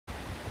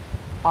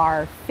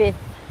our 5th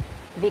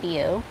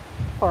video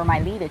for my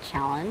Lita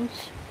challenge.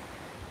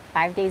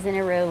 5 days in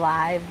a row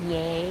live,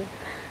 yay.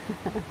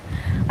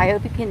 I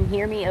hope you can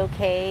hear me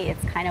okay.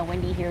 It's kind of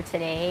windy here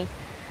today,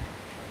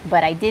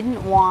 but I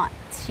didn't want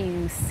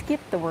to skip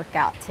the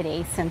workout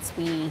today since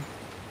we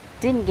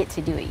didn't get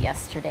to do it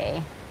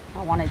yesterday.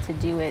 I wanted to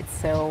do it,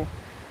 so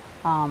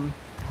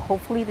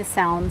hopefully the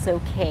sound's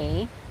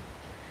okay.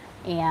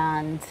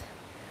 And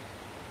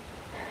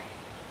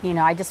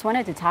I just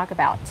wanted to talk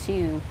about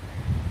too,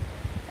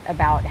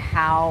 about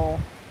how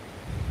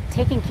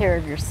taking care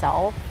of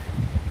yourself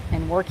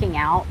and working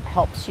out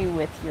helps you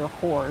with your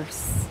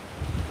horse.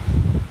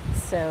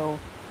 So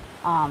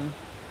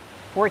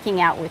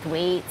working out with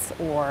weights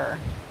or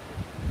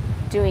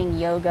doing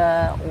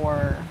yoga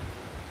or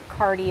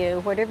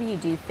cardio, whatever you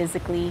do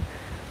physically,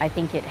 I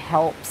think it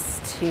helps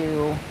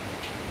to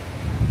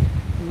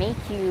make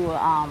you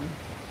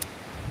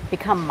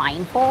become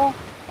mindful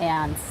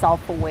and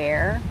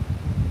self-aware.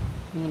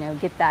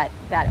 Get that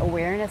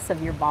awareness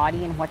of your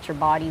body and what your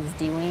body's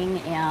doing.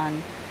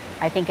 And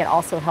I think it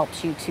also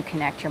helps you to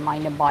connect your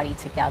mind and body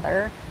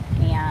together.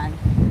 And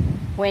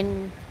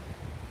when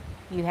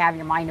you have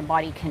your mind and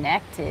body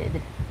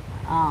connected,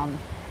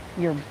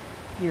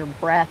 your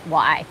breath, well,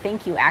 I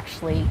think you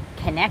actually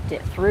connect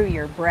it through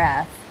your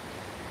breath.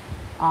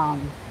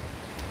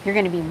 You're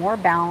going to be more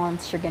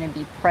balanced, you're going to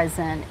be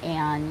present,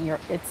 and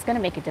it's going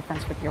to make a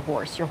difference with your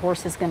horse. Your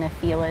horse is going to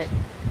feel it.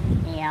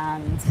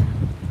 And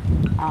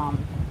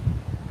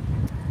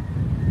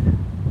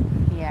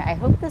yeah, I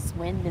hope this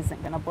wind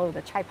isn't going to blow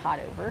the tripod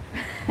over.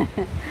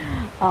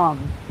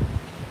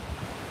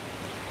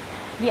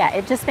 Yeah,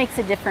 it just makes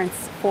a difference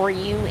for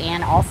you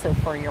and also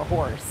for your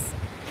horse.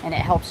 And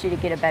it helps you to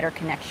get a better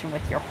connection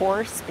with your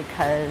horse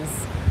because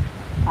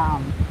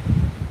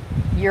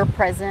you're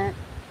present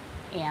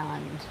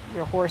and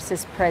your horse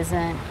is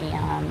present.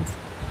 And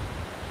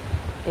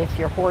if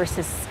your horse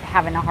is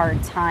having a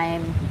hard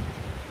time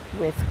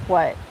with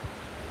what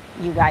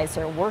you guys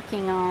are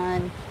working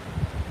on,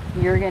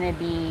 you're going to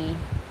be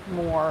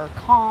more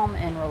calm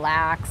and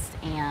relaxed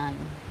and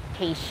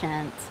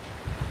patient,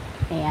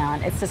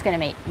 and it's just going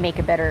to make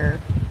a better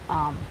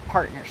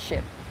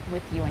partnership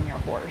with you and your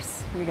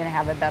horse. You're going to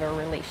have a better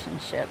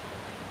relationship.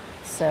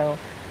 So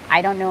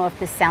I don't know if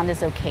this sound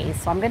is okay,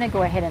 so I'm going to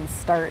go ahead and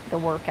start the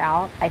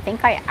workout. I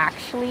think I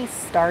actually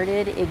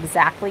started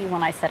exactly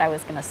when I said I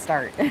was going to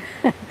start,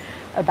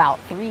 about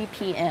 3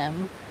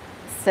 p.m.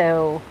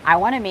 So I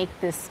want to make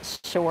this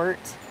short.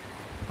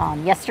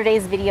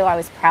 Yesterday's video, I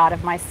was proud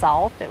of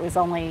myself. It was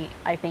only,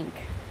 I think,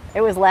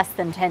 it was less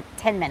than 10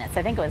 minutes.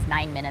 I think it was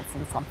 9 minutes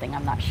and something,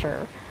 I'm not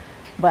sure.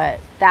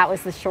 But that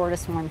was the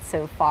shortest one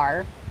so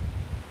far.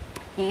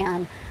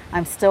 And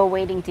I'm still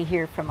waiting to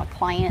hear from a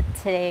client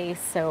today,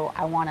 so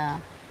I want to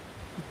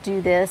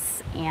do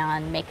this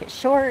and make it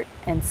short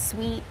and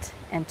sweet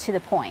and to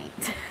the point.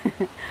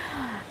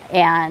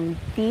 And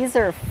these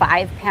are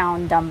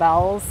 5-pound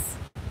dumbbells.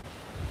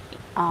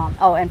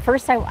 Oh, and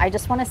first I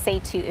just want to say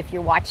too, if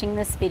you're watching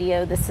this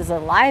video, this is a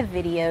live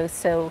video,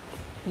 so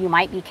you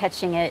might be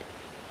catching it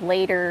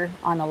later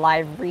on the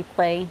live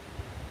replay.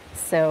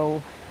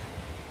 So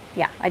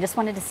yeah, I just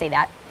wanted to say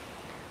that.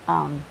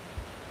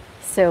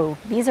 So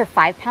these are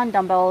 5-pound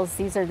dumbbells.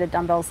 These are the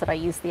dumbbells that I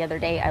used the other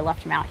day. I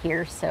left them out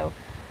here, so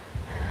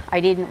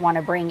I didn't want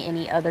to bring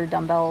any other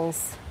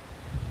dumbbells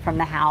from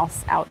the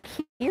house out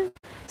here.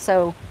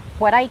 So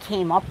what I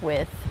came up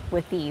with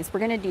these,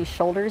 we're going to do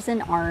shoulders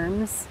and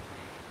arms.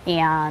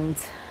 And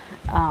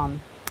I'm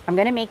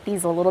going to make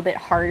these a little bit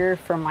harder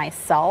for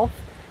myself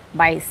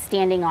by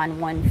standing on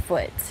one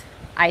foot.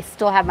 I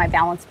still have my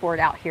balance board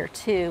out here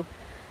too.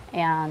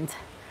 And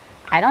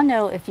I don't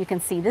know if you can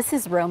see, this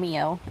is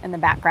Romeo in the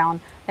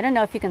background. I don't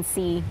know if you can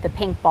see the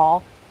pink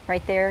ball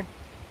right there.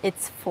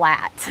 It's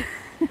flat.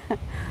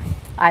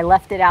 I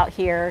left it out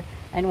here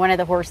and one of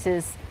the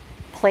horses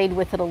played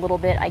with it a little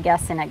bit, I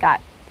guess, and it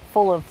got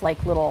full of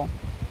like little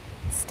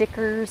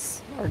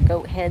stickers or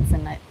goat heads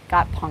and it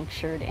got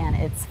punctured and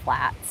it's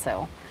flat.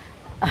 So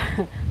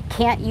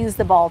can't use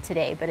the ball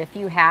today, but if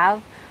you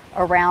have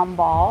a round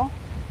ball,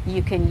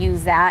 you can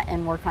use that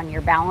and work on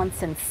your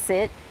balance and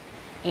sit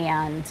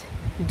and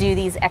do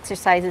these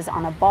exercises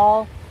on a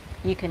ball.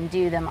 You can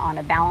do them on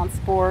a balance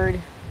board.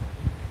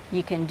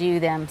 You can do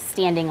them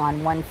standing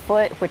on one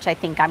foot, which I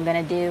think I'm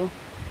going to do.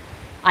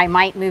 I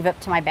might move up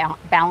to my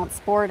balance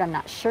board, I'm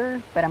not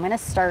sure, but I'm going to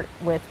start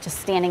with just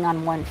standing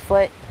on one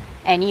foot.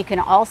 And you can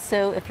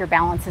also, if your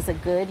balance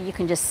isn't good, you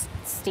can just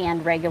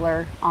stand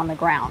regular on the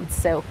ground.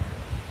 So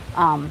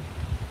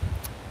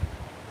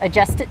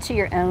adjust it to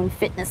your own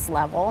fitness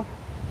level.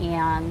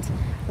 And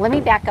let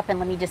me back up and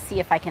let me just see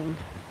if I can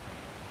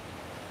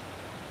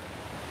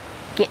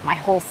get my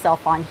whole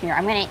self on here.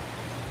 I'm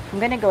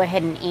gonna go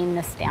ahead and aim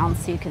this down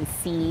so you can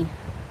see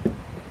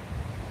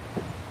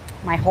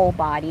my whole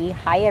body.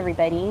 Hi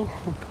everybody.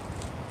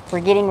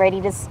 We're getting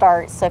ready to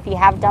start. So if you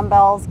have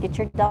dumbbells, get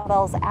your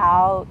dumbbells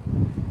out.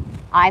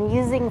 I'm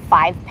using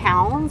 5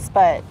 pounds,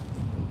 but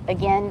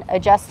again,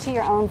 adjust to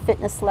your own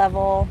fitness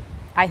level.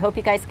 I hope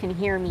you guys can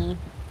hear me.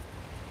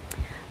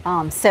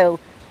 So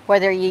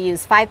Whether you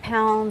use 5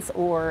 pounds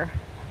or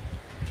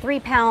 3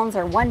 pounds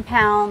or 1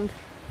 pound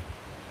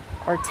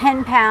or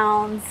 10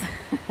 pounds.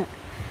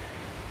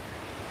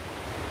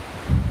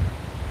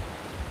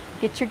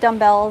 Get your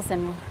dumbbells,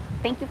 and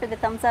thank you for the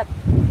thumbs up.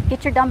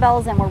 Get your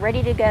dumbbells and we're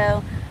ready to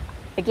go.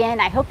 Again,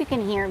 I hope you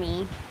can hear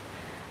me.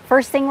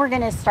 First thing we're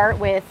going to start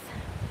with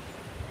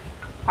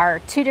are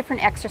 2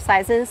 different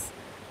exercises,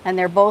 and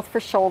they're both for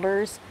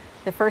shoulders.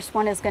 The first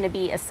one is going to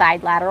be a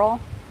side lateral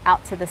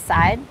out to the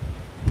side.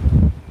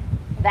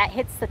 That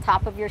hits the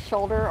top of your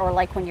shoulder, or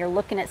like when you're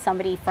looking at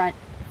somebody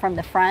from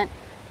the front,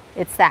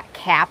 it's that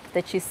cap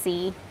that you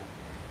see.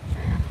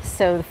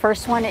 So the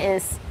first one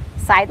is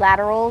side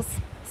laterals.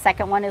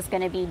 Second one is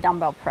going to be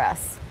dumbbell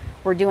press.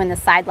 We're doing the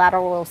side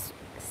laterals,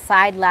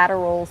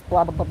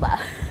 blah, blah, blah,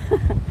 blah.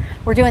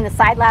 We're doing the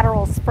side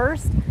laterals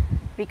first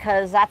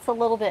because that's a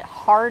little bit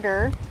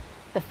harder.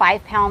 The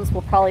 5 pounds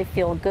will probably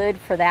feel good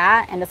for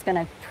that, and it's going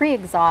to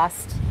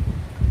pre-exhaust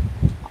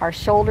our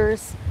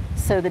shoulders,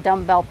 so the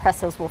dumbbell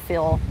presses will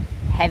feel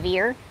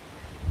heavier.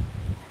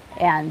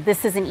 And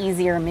this is an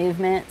easier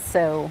movement,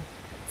 so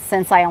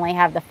since I only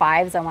have the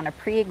 5s, I want to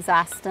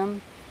pre-exhaust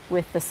them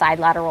with the side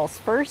laterals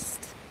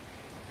first.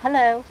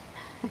 Hello.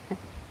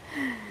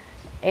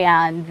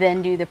 And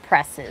then do the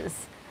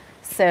presses.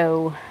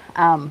 So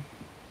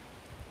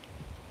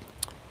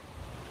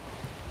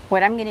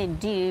what I'm going to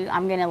do,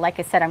 like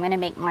I said, I'm going to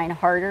make mine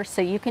harder.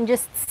 So you can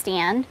just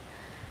stand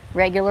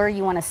regular.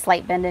 You want a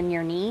slight bend in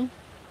your knee.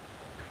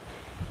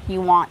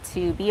 You want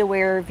to be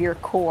aware of your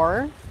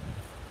core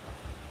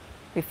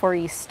before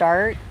you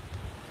start.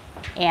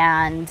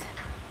 And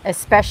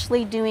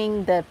especially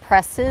doing the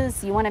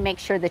presses, you want to make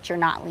sure that you're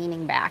not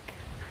leaning back.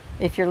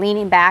 If you're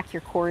leaning back,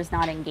 your core is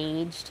not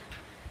engaged.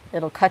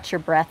 It'll cut your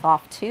breath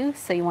off too.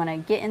 So you want to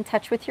get in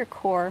touch with your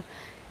core.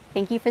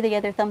 Thank you for the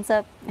other thumbs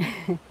up.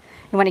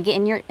 You want to get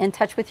in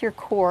touch with your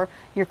core.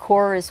 Your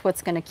core is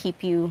what's going to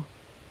keep you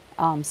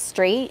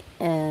straight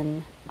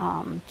and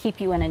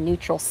keep you in a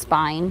neutral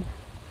spine.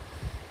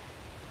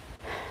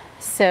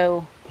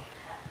 So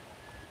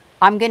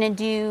I'm going to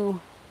do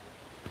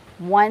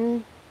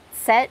 1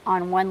 set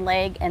on 1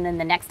 leg, and then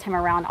the next time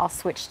around I'll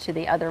switch to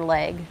the other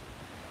leg.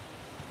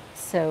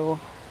 So,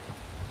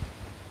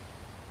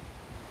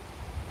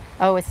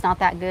 oh, it's not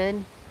that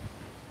good?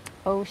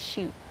 Oh,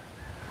 shoot.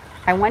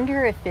 I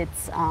wonder if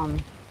it's,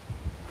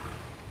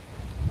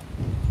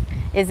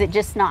 is it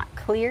just not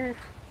clear?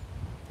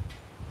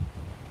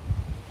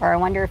 Or I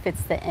wonder if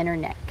it's the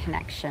internet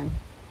connection.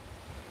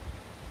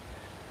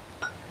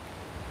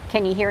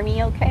 Can you hear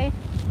me okay?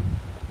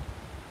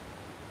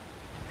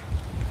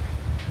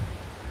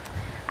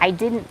 I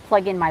didn't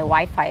plug in my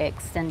Wi-Fi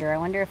extender. I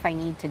wonder if I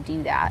need to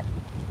do that.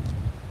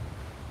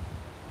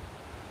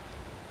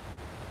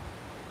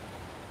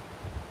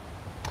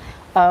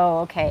 Oh,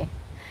 okay.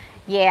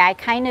 Yeah, I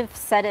kind of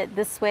set it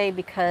this way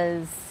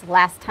because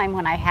last time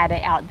when I had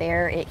it out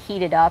there, it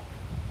heated up.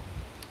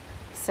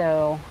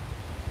 So,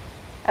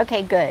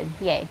 okay, good.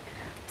 Yay.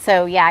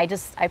 So yeah,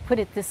 I put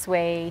it this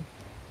way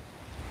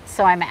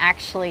so I'm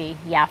actually,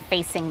 yeah,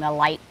 facing the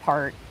light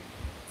part.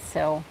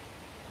 So,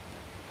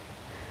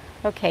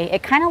 okay,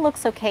 it kind of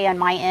looks okay on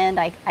my end.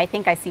 I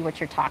think I see what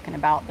you're talking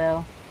about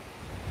though.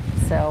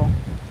 So,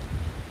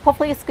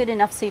 hopefully it's good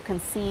enough so you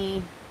can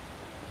see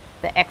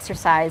the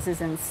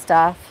exercises and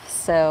stuff.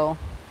 So,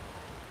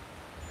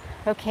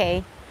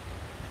 okay,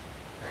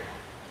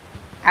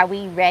 are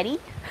we ready?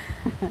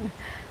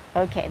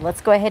 Okay, let's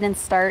go ahead and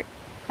start.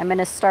 I'm going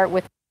to start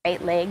with the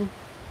right leg.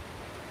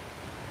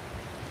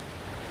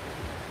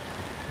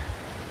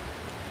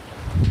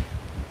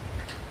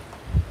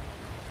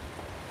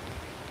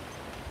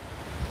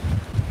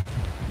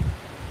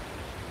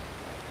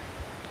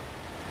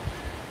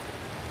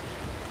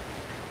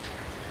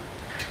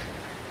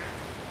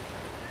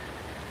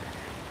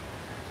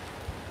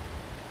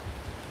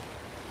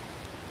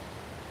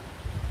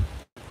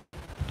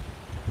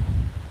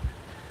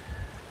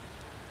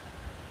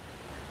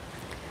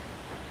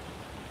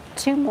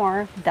 Two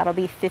more, that'll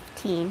be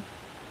 15.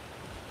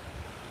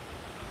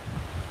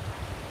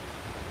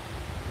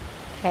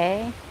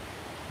 Okay,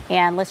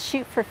 and let's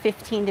shoot for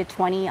 15 to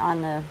 20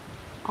 on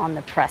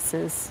the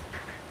presses.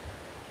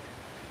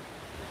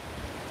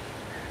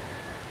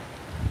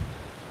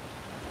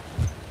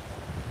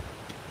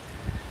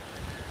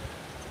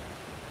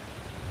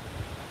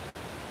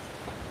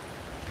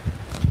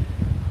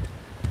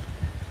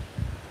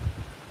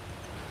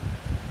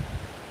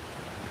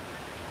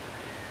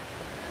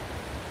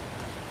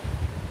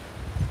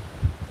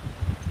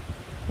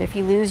 If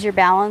you lose your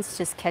balance,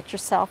 just catch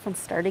yourself and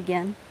start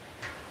again.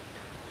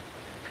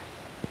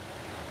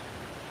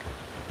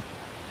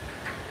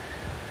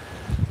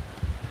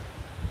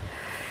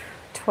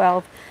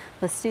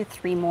 Let's do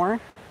 3 more.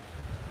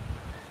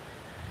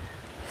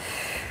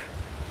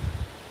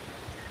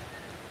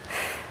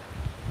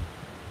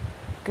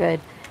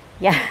 Good.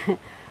 Yeah,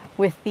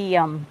 with the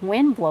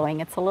wind blowing,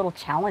 it's a little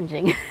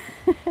challenging.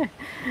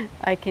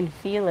 I can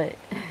feel it.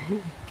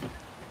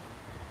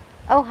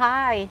 Oh,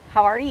 hi.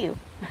 How are you?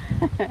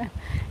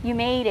 You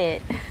made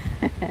it.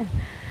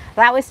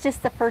 That was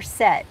just the first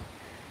set.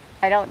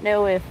 I don't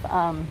know if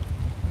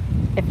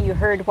you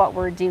heard what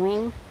we're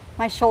doing.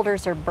 My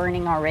shoulders are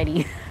burning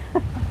already.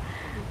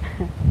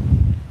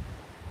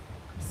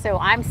 So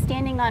I'm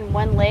standing on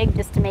one leg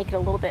just to make it a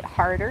little bit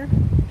harder.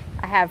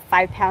 I have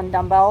 5-pound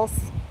dumbbells.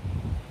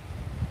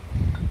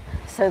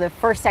 So the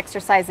first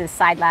exercise is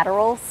side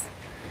laterals.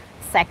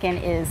 Second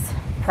is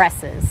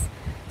presses.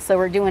 So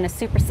we're doing a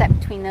superset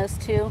between those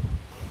two.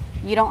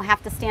 You don't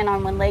have to stand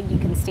on one leg. You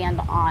can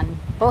stand on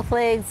both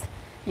legs.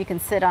 You can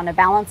sit on a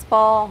balance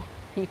ball.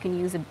 You can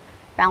use a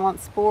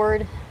balance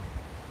board.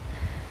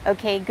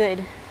 Okay,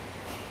 good.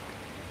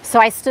 So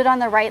I stood on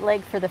the right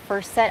leg for the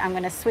first set. I'm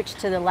going to switch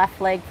to the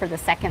left leg for the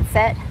second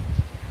set.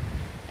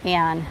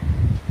 And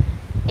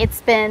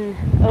it's been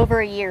over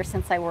a year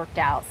since I worked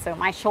out, so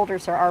my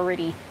shoulders are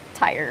already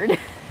tired.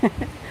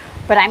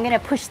 But I'm going to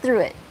push through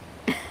it.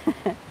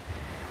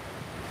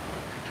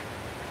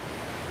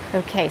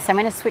 Okay, so I'm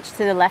going to switch to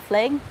the left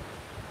leg.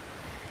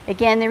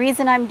 Again, the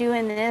reason I'm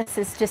doing this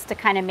is just to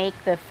kind of make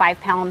the 5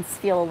 pounds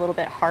feel a little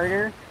bit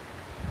harder.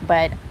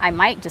 But I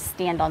might just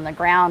stand on the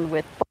ground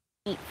with both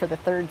feet for the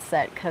third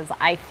set because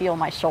I feel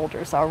my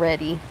shoulders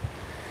already.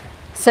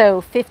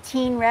 So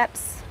 15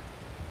 reps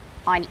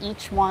on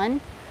each one.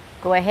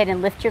 Go ahead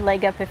and lift your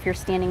leg up if you're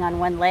standing on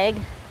one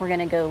leg. We're going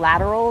to go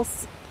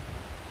laterals.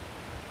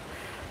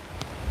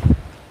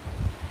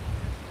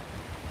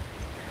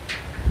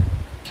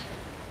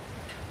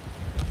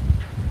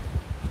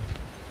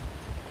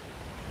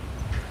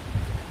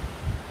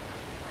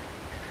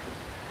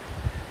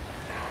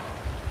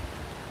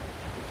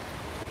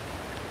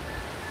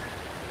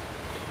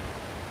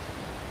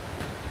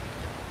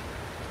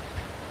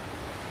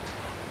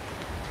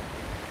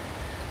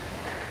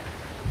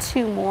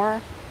 Two more.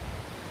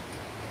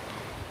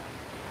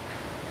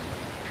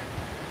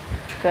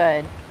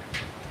 Good.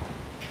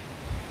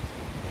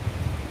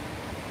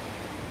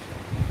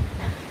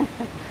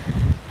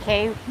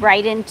 Okay,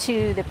 right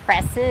into the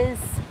presses.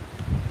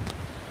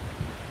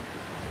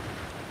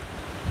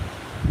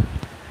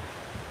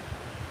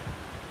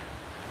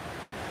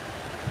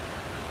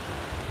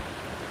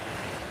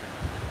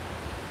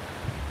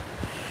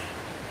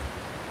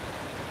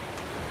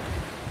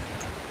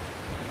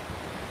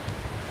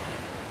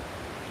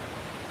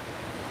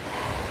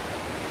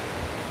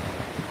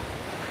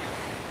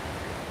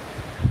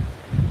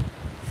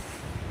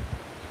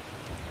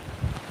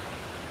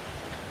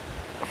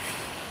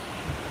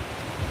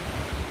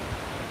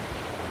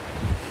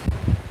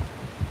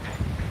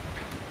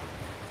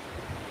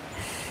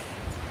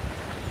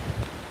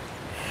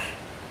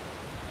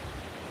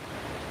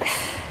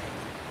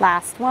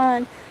 Last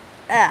one.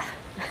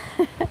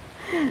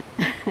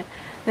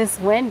 This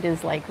wind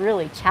is like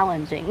really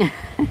challenging.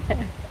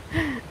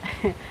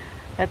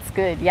 That's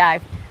good. Yeah,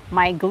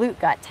 my glute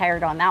got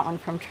tired on that one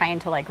from trying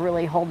to like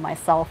really hold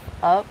myself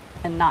up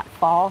and not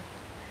fall.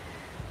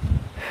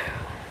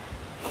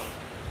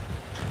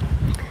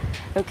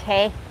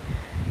 Okay.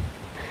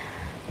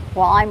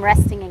 While I'm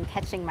resting and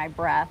catching my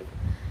breath,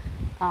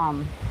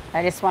 I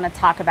just want to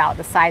talk about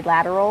the side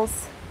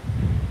laterals.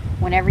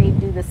 Whenever you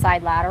do the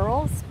side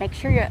laterals, make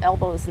sure your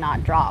elbow is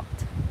not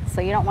dropped.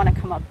 So you don't want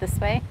to come up this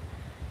way.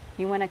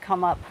 You want to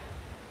come up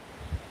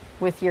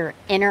with your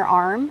inner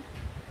arm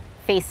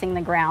facing the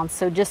ground.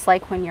 So just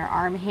like when your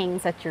arm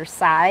hangs at your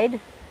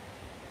side,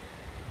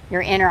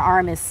 your inner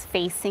arm is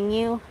facing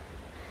you.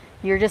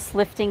 You're just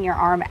lifting your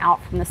arm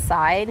out from the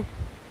side,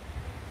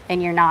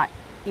 and you're not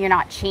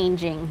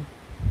changing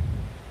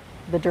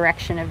the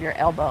direction of your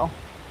elbow.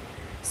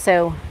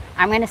 So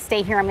I'm going to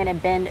stay here. I'm going to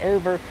bend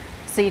over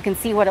so you can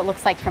see what it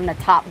looks like from the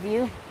top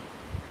view.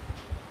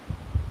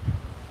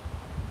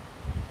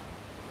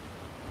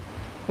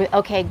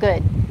 Okay,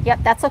 good. Yep,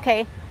 that's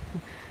okay.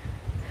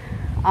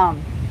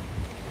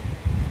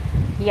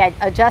 Yeah,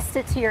 adjust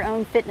it to your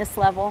own fitness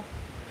level.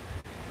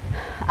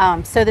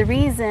 So the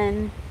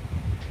reason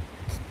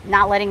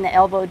not letting the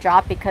elbow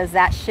drop, because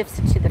that shifts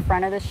it to the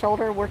front of the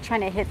shoulder. We're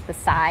trying to hit the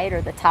side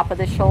or the top of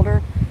the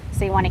shoulder.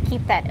 So you want to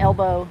keep that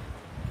elbow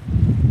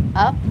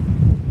up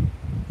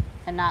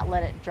and not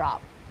let it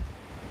drop.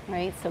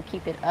 Right, so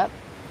keep it up.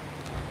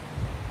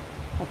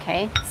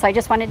 Okay, so I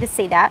just wanted to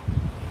say that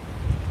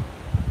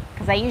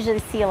because I usually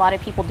see a lot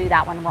of people do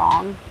that one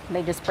wrong.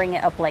 They just bring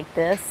it up like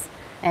this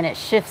and it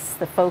shifts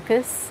the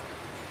focus.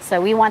 So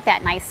we want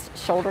that nice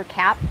shoulder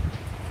cap.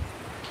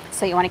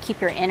 So you want to keep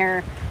your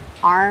inner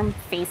arm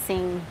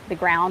facing the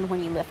ground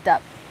when you lift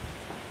up.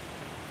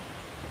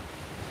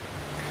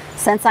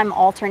 Since I'm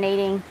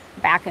alternating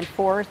back and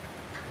forth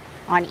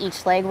on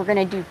each leg, we're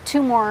going to do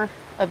 2 more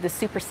of the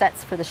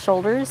supersets for the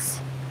shoulders.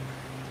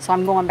 So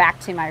I'm going back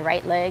to my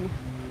right leg.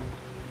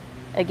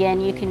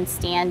 Again, you can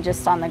stand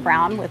just on the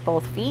ground with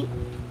both feet.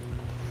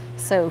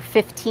 So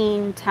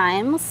 15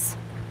 times.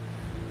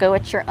 Go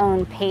at your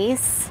own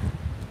pace.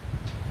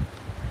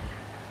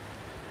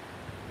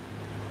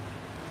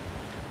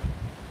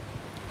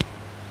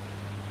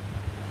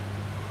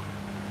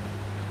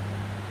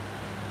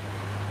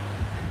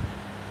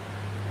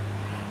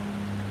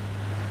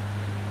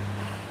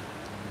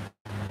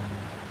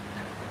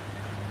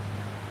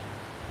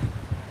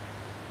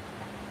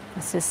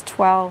 This is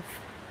 12.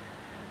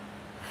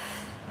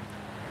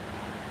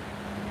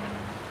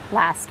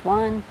 Last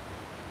one.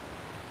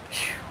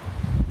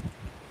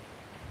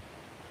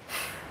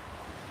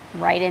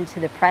 Right into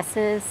the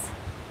presses.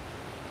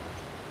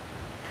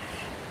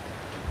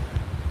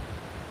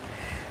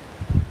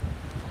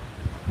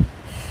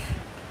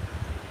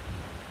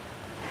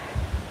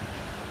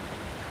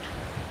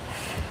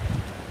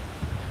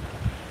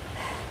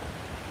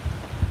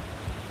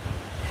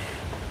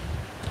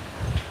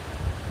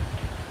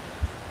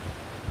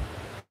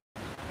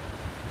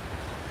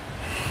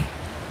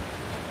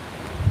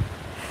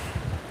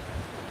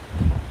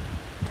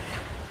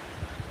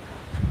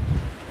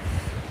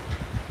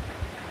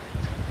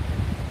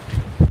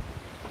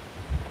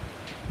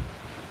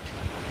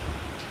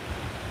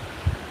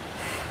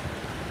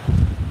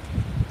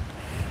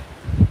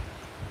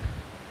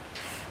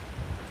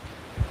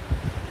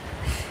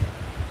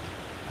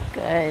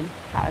 Good.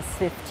 That was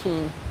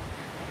 15.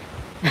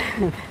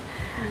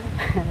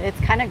 It's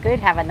kind of good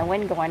having the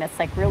wind going. It's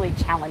like really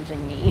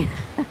challenging me.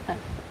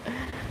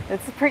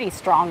 It's a pretty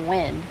strong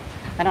wind.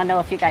 I don't know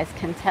if you guys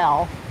can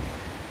tell.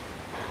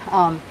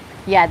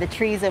 Yeah, the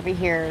trees over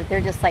here,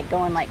 they're just like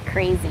going like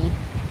crazy.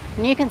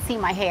 And you can see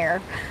my hair.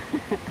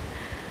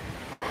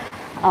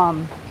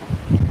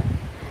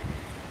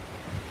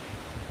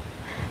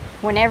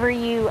 Whenever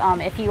you,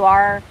 if you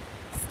are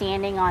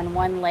standing on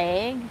one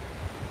leg,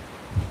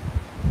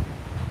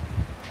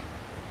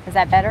 is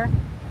that better?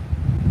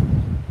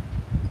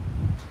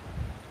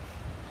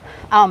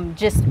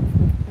 Just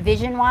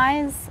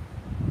vision-wise,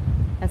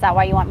 is that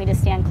why you want me to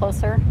stand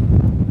closer?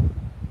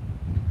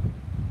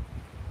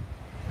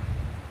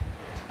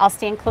 I'll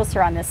stand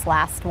closer on this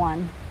last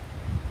one.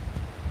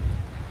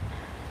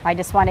 I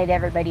just wanted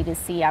everybody to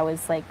see I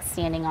was like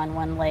standing on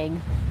one leg.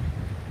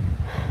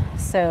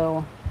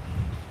 So,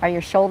 are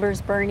your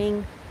shoulders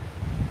burning?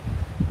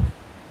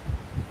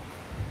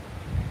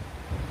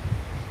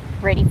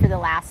 Ready for the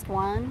last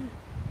one?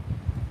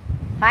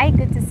 Hi,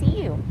 good to see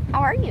you. How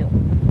are you?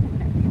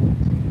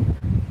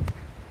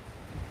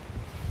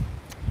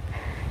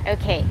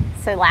 Okay,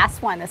 so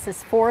last one. This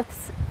is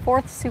fourth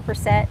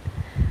superset.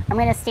 I'm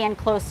going to stand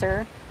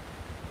closer.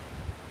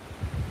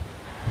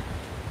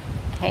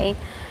 Okay,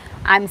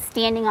 I'm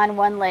standing on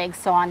one leg,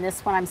 so on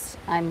this one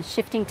I'm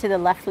shifting to the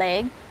left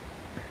leg.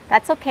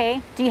 That's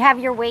okay. Do you have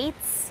your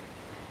weights?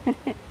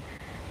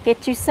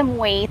 Get you some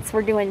weights.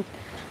 We're doing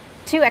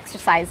 2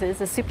 exercises,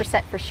 a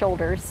superset for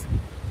shoulders.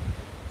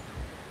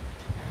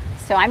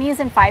 So I'm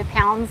using 5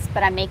 pounds,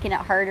 but I'm making it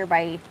harder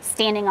by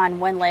standing on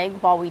one leg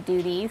while we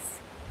do these.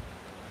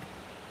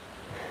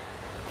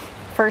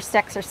 First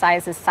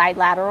exercise is side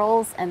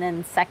laterals, and then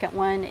the second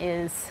one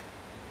is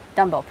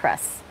dumbbell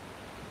press.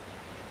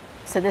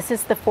 So this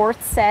is the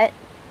 4th set.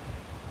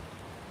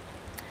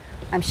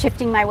 I'm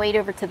shifting my weight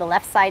over to the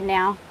left side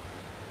now.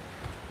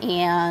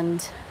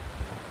 And,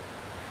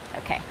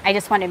 okay, I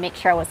just wanted to make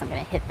sure I wasn't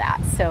going to hit that.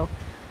 So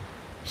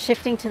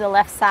shifting to the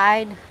left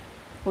side,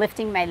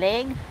 lifting my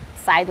leg,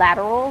 side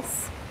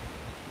laterals.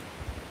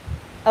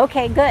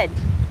 Okay, good.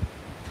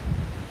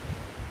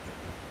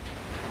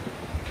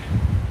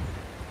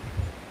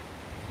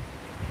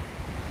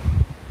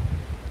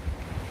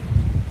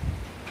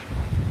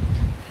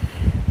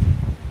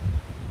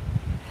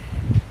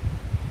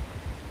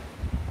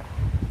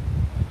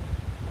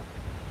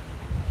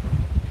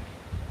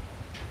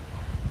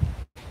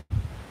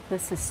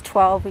 This is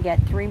 12, we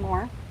get 3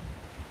 more.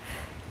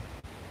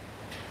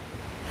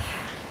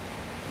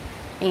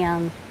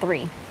 And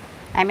 3.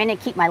 I'm going to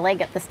keep my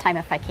leg up this time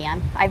if I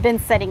can. I've been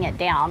setting it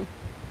down.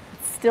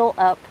 It's still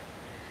up.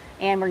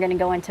 And we're going to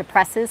go into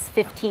presses,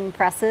 15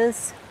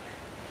 presses.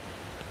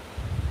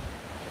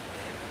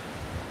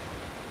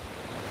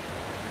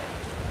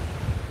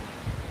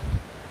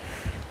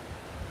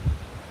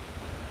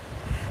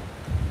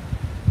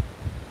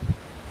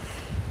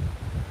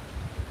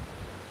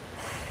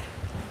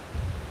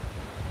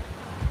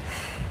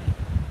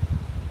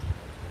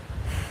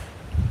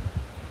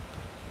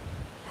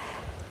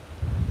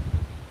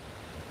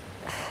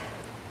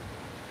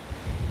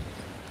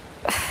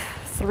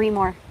 Three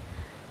more.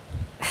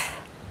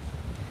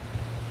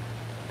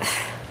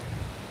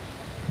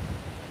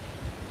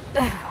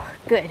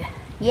 Good.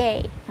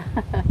 Yay.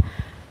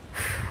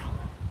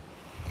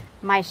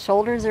 My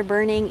shoulders are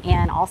burning,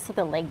 and also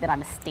the leg that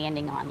I'm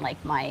standing on,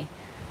 like my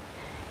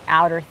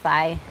outer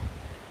thigh,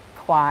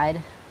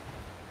 quad.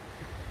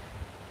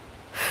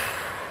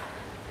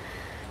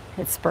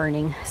 It's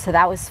burning. So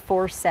that was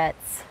 4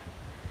 sets.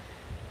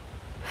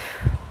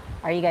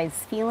 Are you guys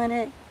feeling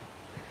it?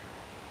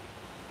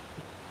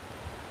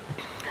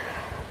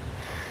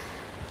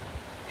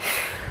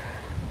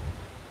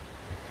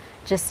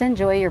 Just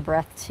enjoy your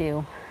breath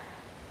too.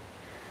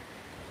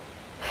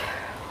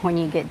 When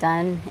you get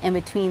done in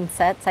between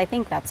sets, I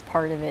think that's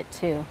part of it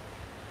too.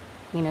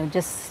 You know,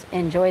 just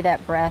enjoy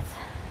that breath,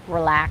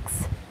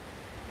 relax.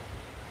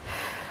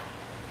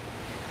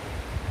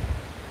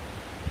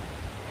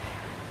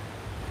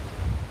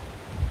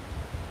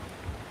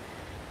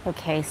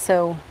 Okay,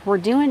 so we're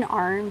doing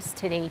arms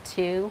today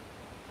too.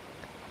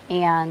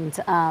 And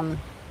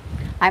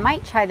I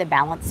might try the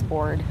balance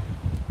board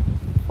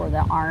for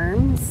the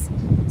arms.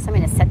 So I'm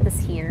going to set this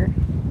here.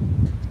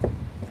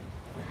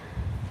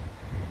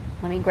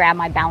 Let me grab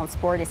my balance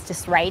board. It's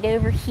just right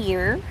over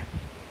here.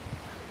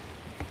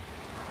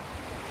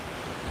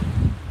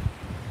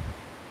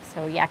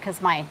 So yeah,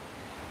 because my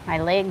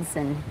legs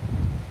and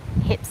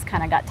hips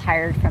kind of got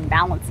tired from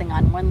balancing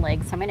on one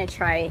leg. So I'm going to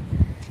try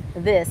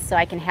this so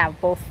I can have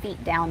both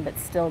feet down but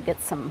still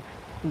get some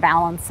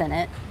balance in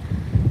it.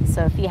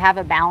 So if you have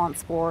a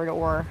balance board,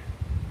 or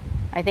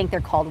I think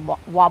they're called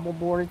wobble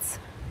boards,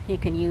 you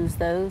can use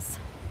those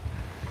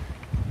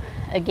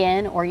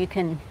again, or you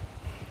can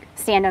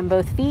stand on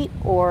both feet,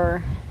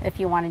 or if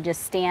you want to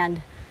just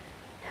stand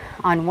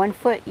on one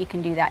foot, you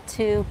can do that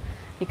too.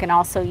 You can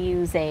also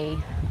use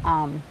an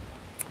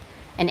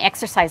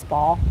exercise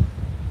ball,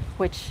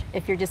 which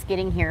if you're just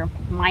getting here,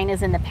 mine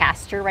is in the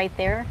pasture right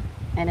there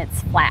and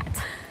it's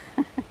flat.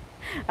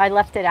 I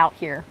left it out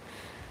here.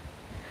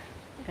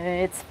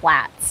 It's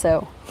flat,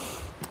 so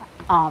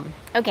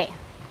okay.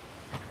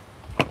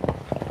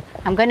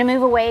 I'm going to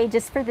move away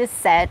just for this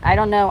set. I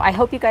don't know, I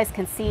hope you guys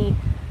can see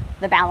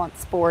the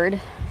balance board.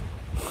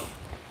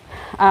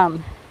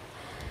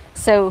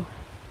 So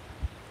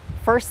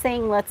first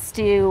thing, let's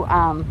do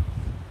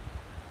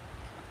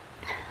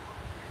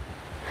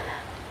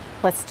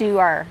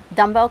our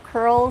dumbbell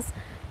curls,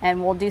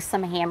 and we'll do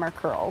some hammer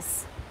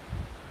curls.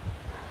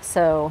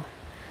 So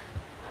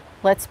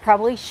let's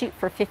probably shoot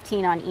for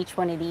 15 on each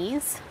one of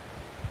these.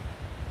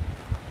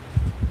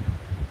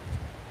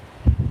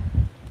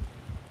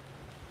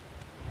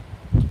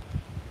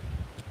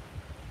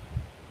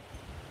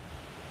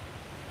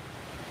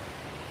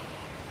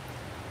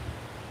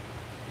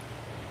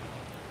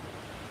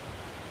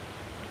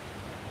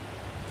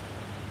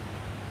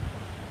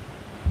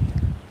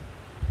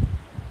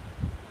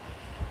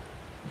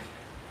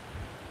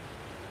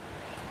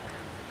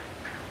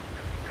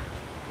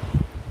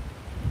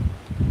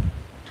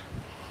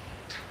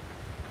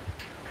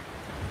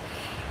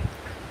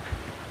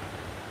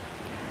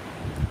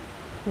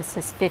 This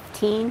is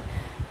 15,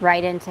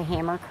 right into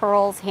hammer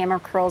curls. Hammer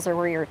curls are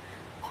where your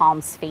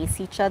palms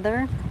face each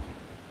other.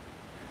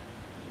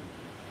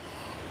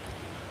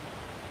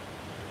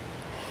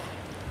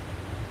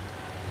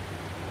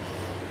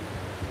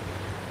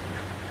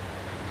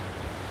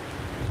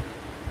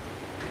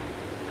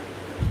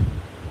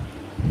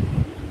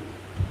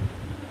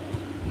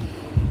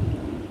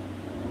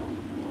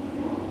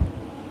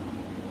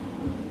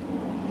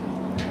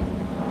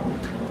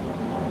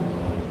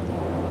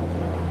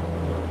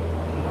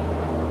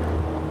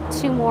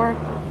 Two more.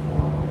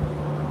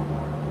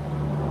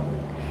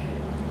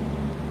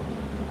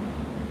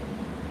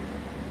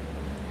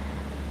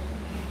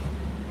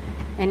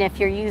 And if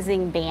you're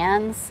using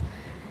bands,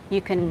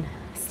 you can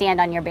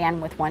stand on your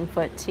band with one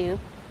foot too,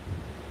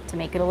 to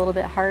make it a little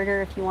bit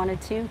harder if you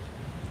wanted to.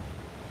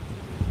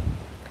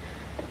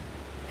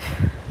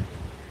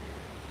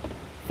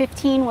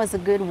 15 was a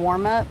good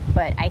warm-up,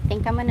 but I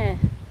think I'm gonna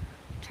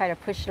try to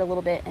push it a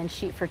little bit and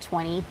shoot for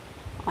 20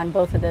 on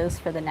both of those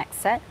for the next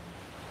set.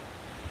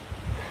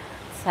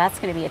 So that's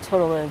going to be a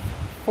total of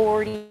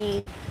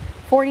 40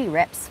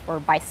 reps for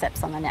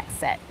biceps on the next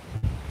set.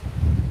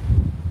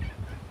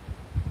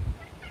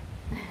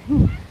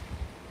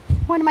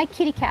 One of my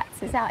kitty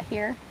cats is out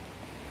here.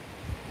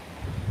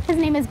 His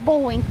name is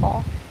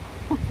Bullwinkle.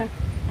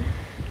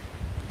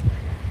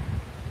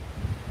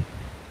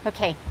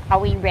 Okay, are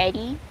we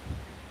ready?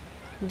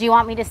 Do you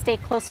want me to stay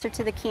closer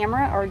to the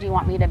camera, or do you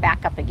want me to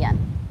back up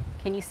again?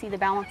 Can you see the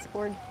balance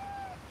board?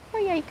 Oh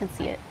yeah, you can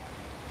see it.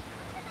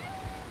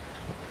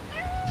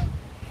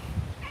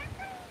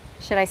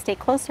 Should I stay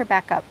close or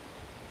back up?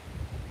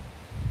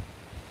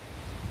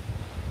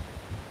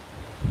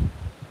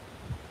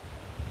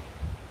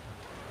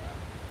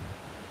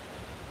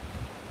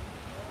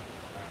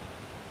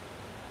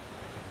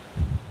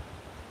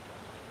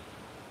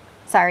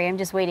 Sorry, I'm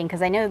just waiting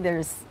because I know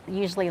there's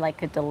usually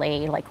like a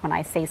delay, like when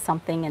I say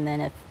something and then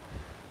if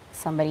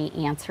somebody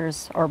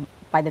answers, or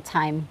by the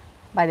time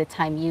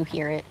you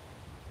hear it.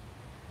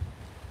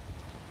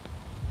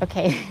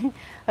 Okay,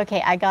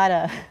 okay, I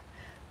gotta,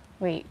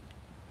 wait.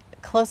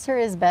 Closer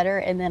is better,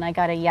 and then I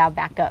gotta, yeah,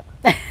 back up.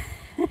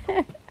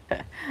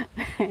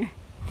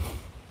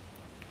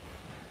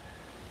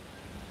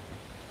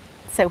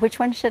 So which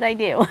one should I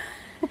do?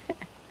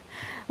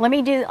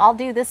 I'll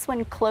do this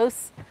one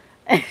close.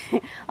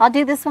 I'll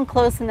do this one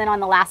close, and then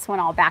on the last one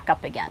I'll back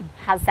up again.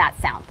 How's that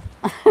sound?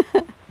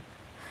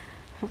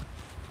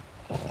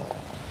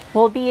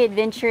 We'll be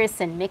adventurous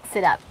and mix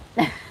it up.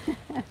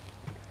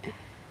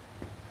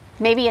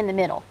 Maybe in the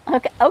middle.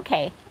 Okay,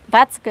 okay,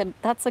 that's good.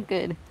 That's a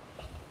good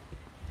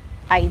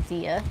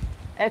idea.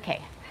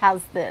 Okay,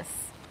 how's this?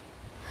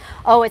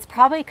 Oh, it's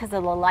probably because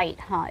of the light,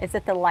 huh? Is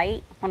it the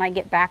light when I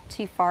get back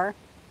too far?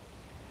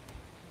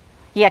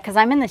 Yeah, because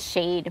I'm in the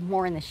shade,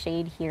 more in the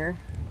shade here.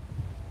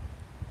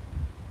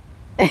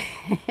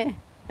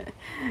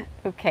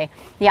 Okay,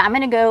 yeah, I'm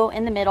gonna go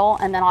in the middle,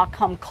 and then I'll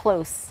come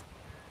close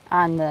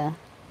on the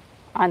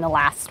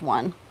last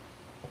one.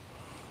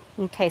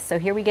 Okay, so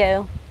here we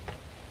go.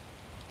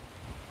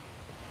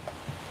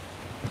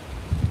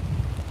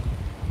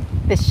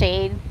 the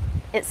shade.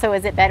 So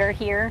is it better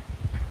here?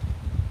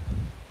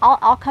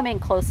 I'll come in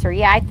closer.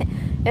 Yeah,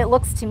 it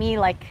looks to me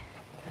like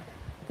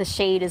the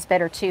shade is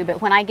better too,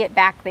 but when I get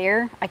back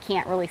there, I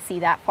can't really see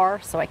that far,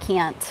 so I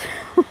can't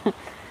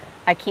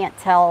I can't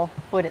tell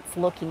what it's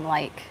looking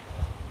like.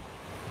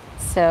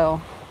 So,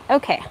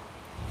 okay.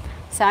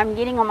 So I'm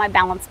getting on my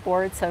balance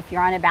board. So if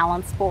you're on a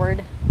balance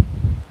board,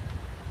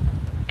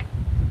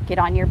 get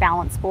on your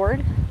balance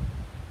board.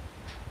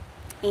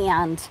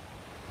 And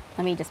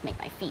let me just make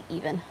my feet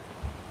even.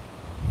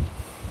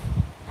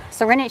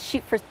 So we're going to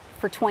shoot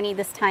for 20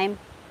 this time.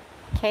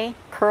 Okay,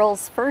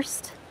 curls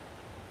first.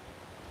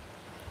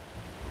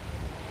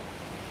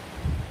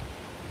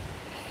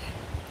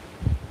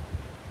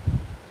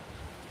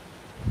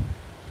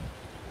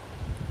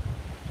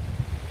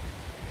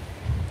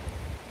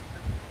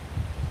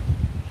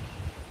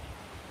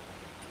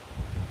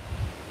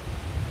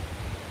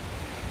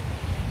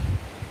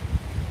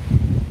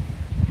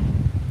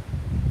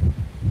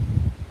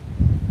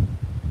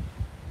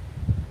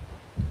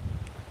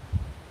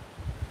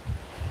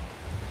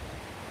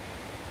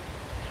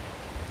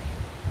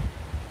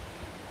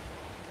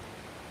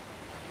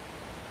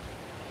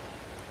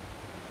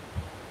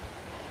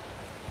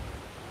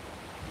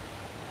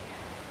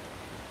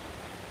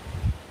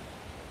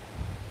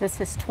 This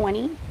is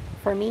 20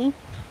 for me.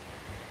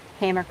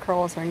 Hammer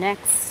curls are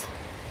next.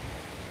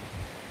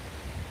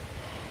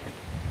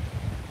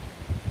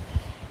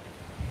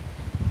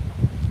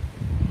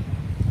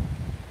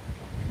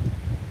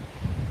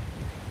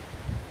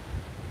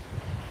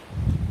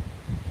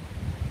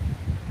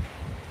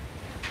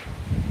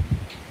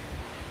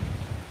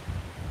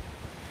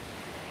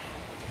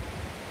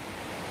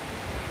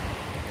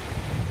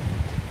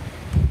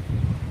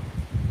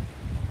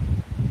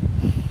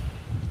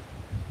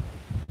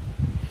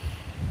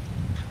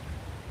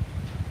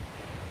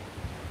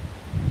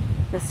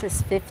 This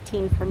is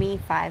 15 for me,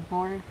 5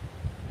 more.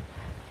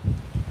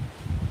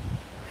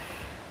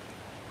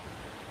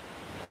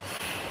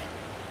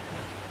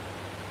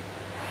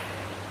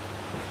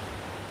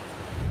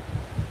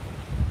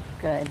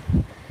 Good.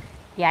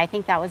 Yeah, I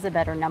think that was a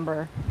better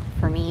number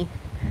for me.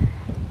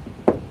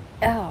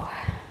 Oh.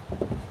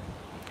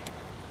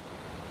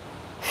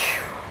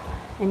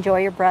 Enjoy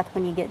your breath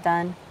when you get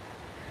done.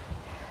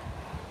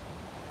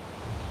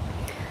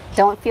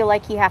 Don't feel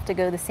like you have to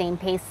go the same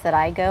pace that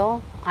I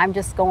go. I'm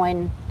just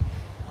going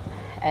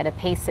at a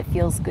pace that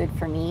feels good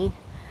for me.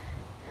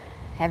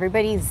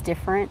 Everybody's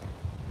different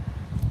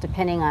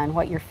depending on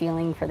what you're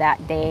feeling for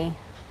that day.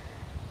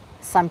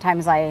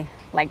 Sometimes I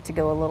like to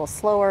go a little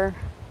slower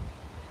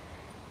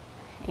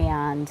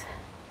and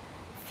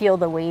feel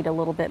the weight a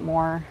little bit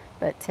more,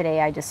 but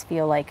today I just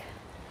feel like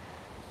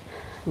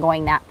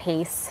going that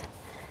pace,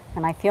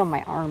 and I feel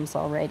my arms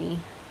already.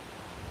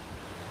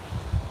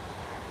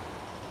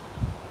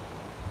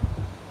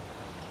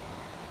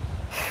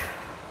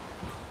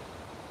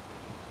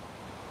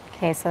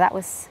 Okay, so that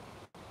was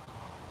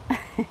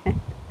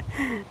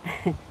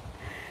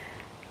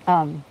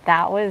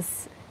that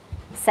was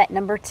set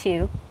number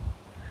 2.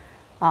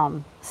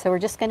 So we're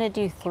just going to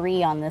do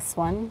 3 on this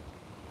one.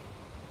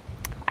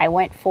 I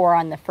went 4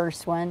 on the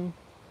first one.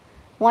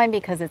 1,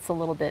 because it's a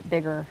little bit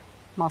bigger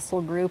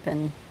muscle group,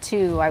 and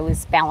 2, I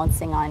was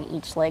balancing on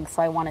each leg,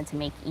 so I wanted to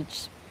make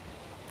each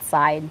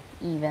side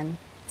even.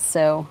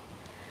 So,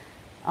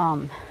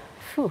 I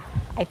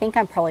think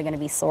I'm probably going to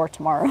be sore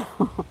tomorrow.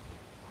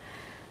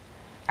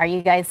 Are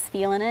you guys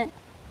feeling it?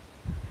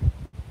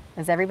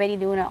 Is everybody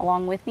doing it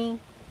along with me?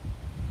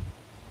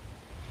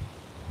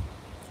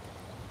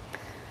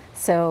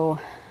 So,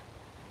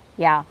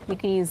 yeah, you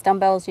can use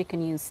dumbbells, you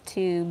can use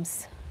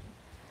tubes.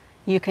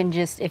 You can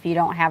just, if you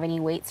don't have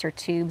any weights or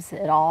tubes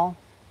at all,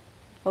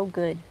 oh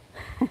good.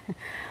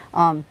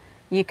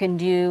 You can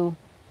do,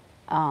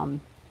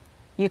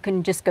 you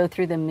can just go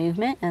through the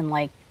movement and,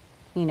 like,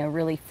 you know,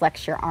 really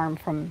flex your arm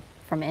from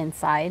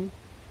inside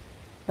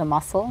the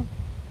muscle.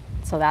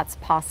 So that's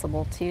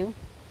possible too.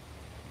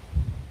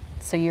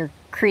 So you're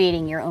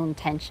creating your own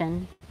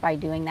tension by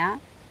doing that.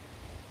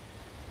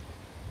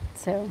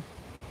 So,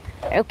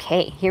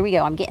 okay, here we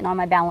go. I'm getting on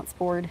my balance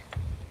board.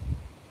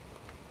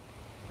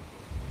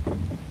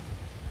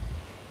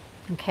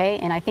 Okay,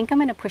 and I think I'm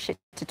going to push it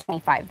to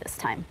 25 this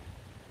time.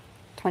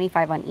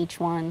 25 on each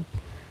one.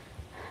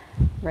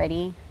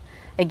 Ready?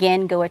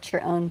 Again, go at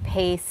your own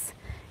pace.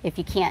 If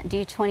you can't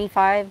do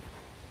 25,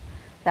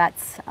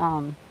 that's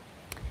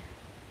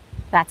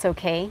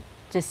okay.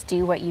 Just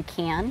do what you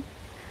can.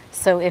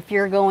 So if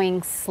you're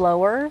going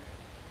slower,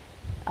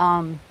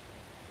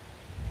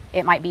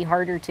 it might be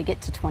harder to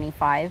get to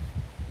 25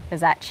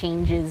 because that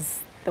changes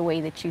the way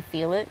that you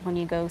feel it when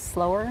you go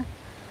slower.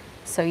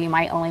 So you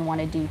might only want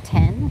to do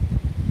 10.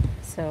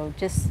 So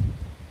just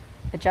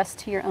adjust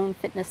to your own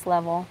fitness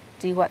level.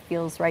 Do what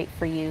feels right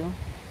for you.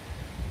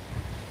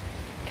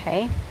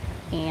 Okay,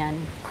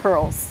 and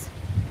curls.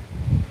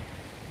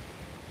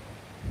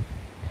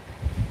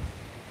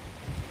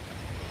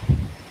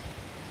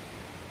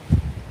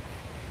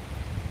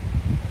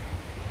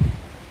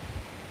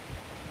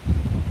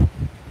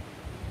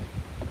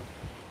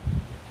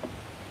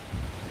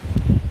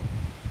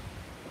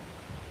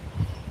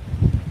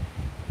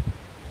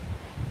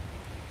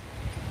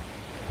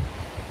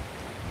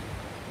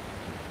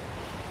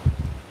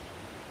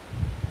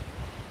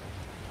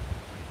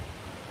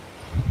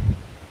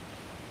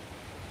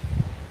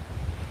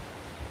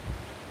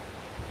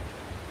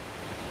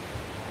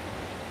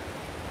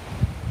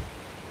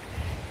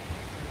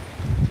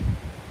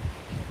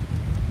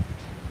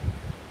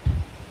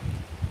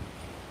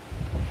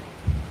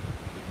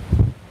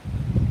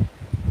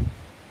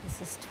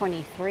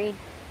 23.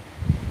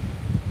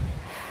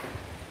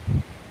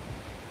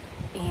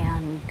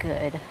 And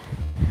good.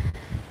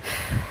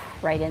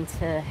 Right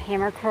into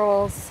hammer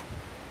curls.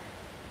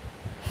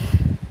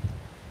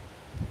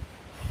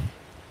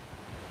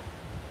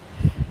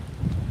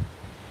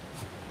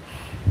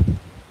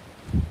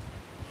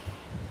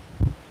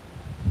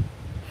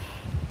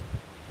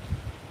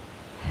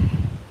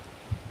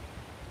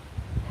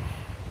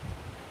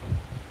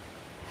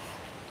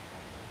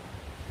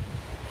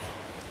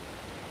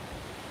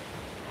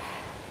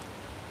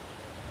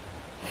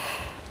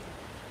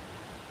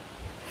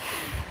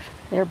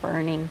 They're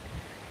burning.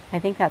 I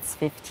think that's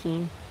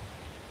 15.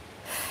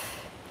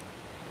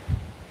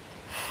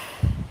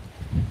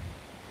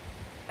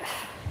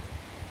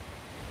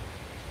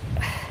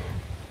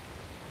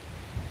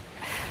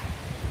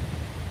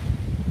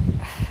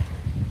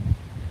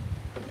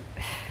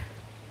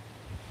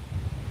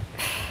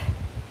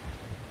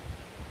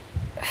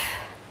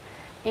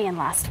 And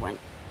last one.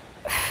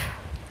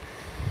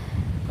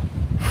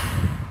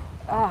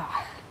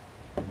 Oh,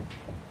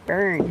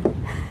 burn.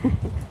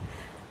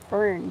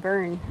 Burn,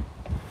 burn.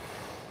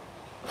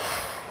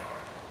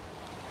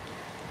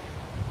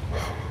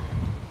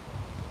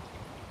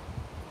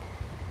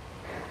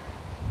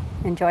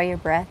 Enjoy your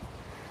breath.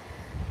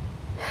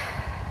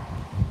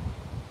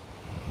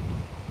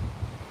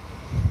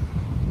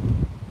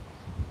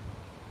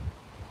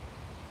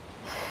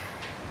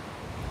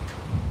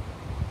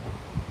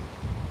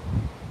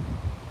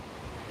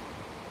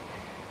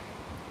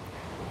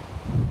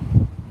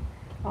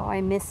 Oh,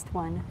 I missed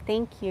one.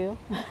 Thank you.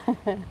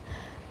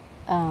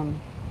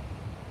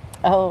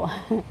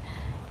 Oh,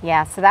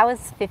 yeah, so that was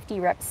 50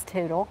 reps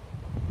total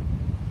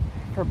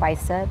for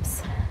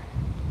biceps.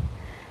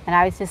 And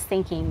I was just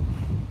thinking,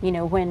 you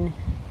know, when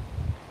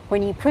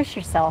you push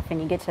yourself and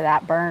you get to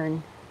that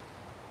burn,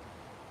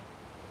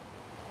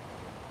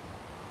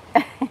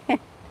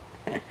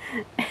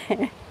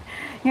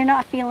 you're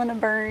not feeling a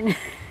burn.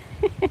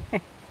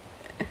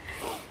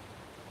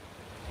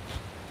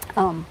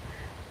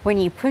 When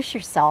you push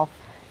yourself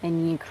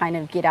and you kind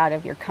of get out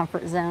of your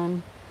comfort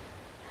zone,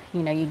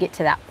 you know, you get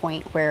to that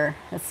point where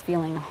it's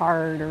feeling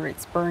hard or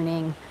it's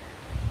burning,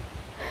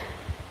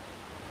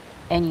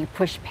 and you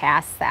push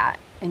past that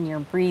and you're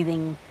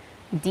breathing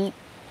deep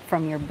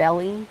from your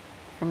belly,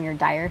 from your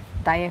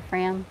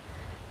diaphragm.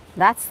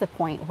 That's the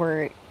point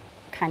where it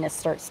kind of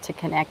starts to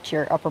connect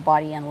your upper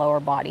body and lower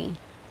body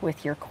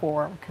with your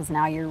core, because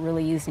now you're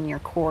really using your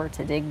core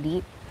to dig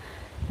deep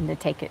and to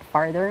take it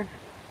farther.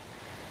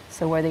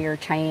 So whether you're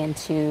trying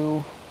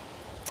to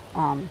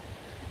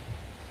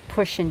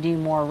push and do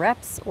more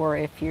reps, or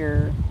if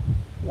you're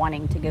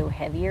wanting to go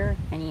heavier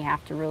and you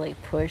have to really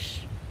push,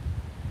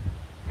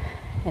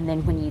 and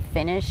then when you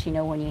finish, you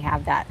know, when you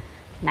have that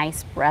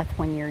nice breath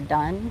when you're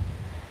done,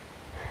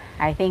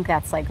 I think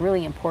that's like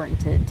really important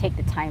to take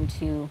the time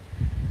to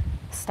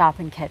stop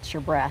and catch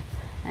your breath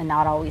and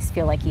not always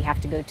feel like you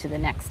have to go to the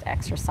next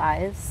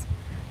exercise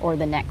or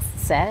the next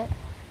set.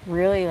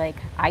 Really, like,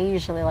 I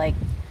usually like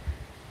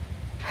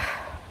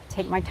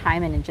take my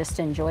time and just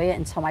enjoy it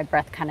until my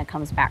breath kind of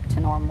comes back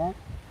to normal,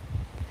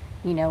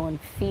 you know,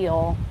 and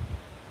feel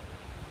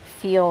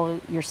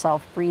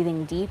yourself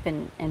breathing deep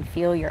and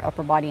feel your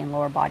upper body and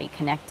lower body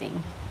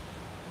connecting.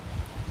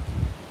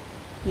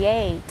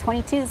 Yay,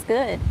 22 is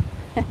good.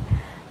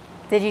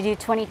 Did you do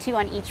 22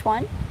 on each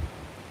one?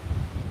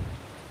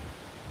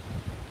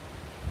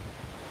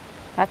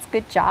 That's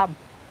good job.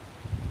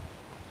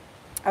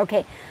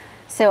 Okay,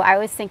 so I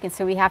was thinking,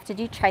 so we have to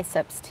do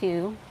triceps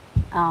too.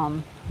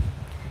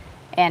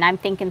 And I'm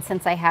thinking,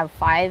 since I have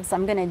 5s,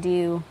 I'm gonna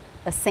do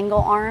a single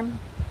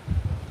arm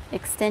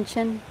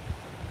extension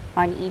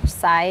on each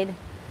side.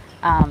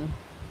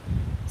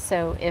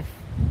 So if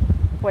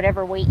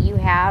whatever weight you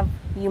have,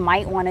 you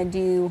might wanna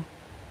do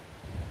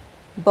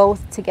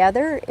both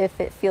together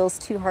if it feels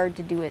too hard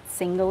to do it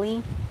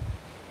singly.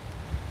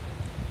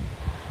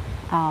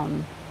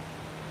 Yeah,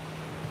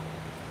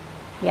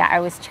 I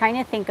was trying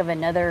to think of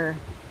another.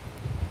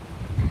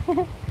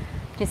 Did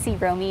you see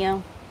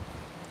Romeo?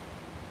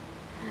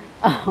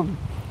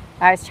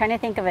 I was trying to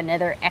think of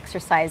another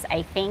exercise.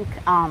 I think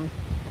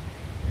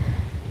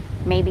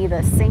maybe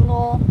the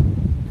single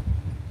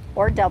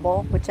or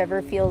double,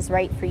 whichever feels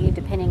right for you,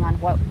 depending on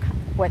what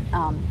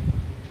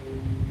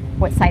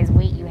size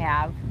weight you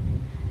have,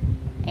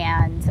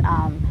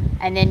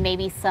 and then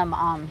maybe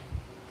some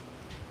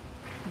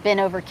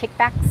bent over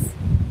kickbacks.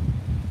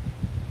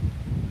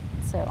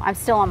 So I'm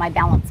still on my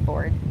balance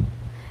board,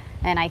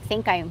 and I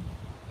think I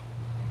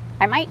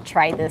might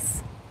try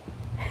this.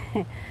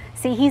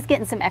 See, he's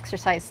getting some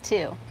exercise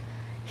too.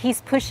 He's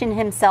pushing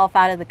himself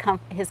out of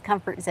his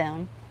comfort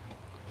zone.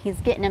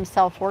 He's getting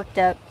himself worked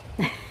up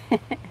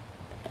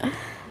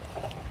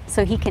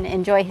so he can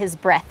enjoy his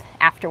breath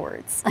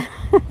afterwards.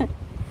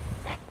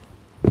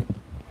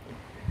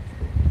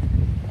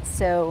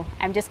 So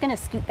I'm just going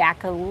to scoot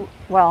back a little.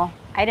 Well,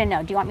 I don't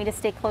know. Do you want me to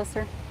stay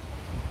closer?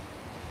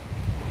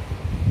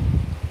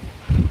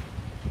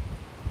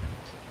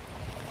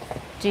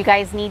 Do you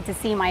guys need to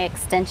see my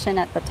extension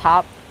at the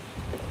top?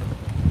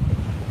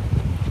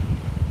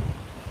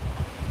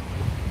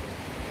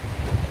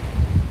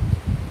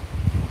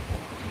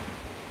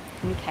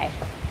 Okay,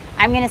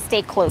 I'm gonna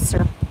stay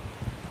closer.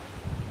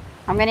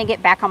 I'm gonna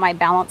get back on my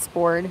balance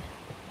board.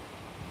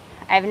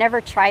 I've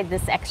never tried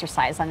this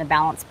exercise on the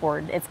balance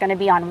board. It's gonna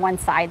be on one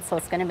side, so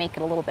it's gonna make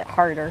it a little bit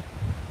harder.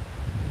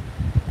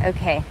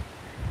 Okay,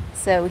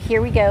 so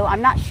here we go.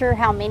 I'm not sure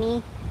how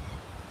many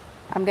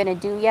I'm gonna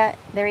do yet.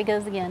 There he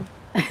goes again.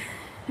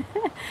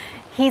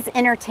 He's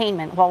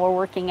entertainment while we're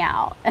working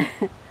out.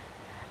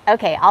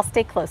 Okay, I'll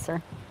stay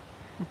closer.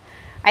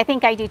 I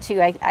think I do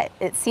too.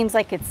 It seems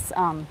like it's,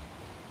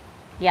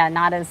 yeah,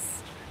 not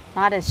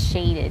as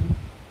shaded.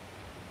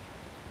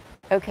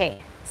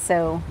 Okay,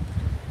 so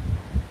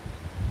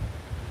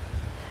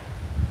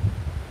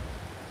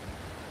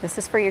this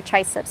is for your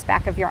triceps,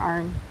 back of your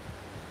arm.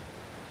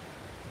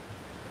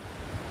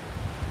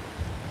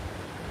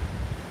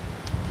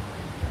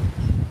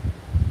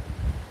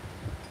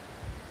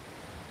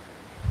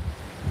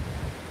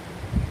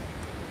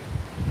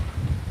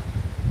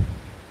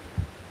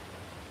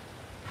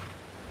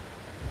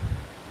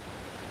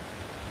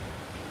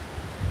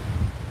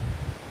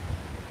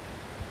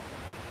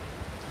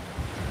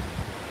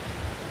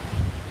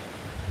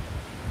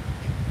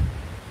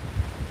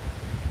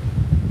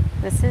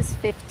 This is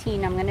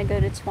 15. I'm going to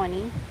go to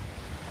 20.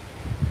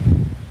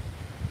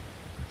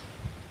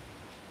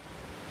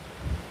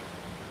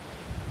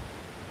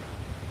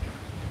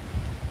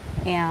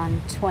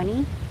 And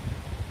 20.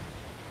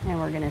 And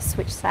we're going to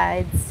switch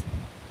sides.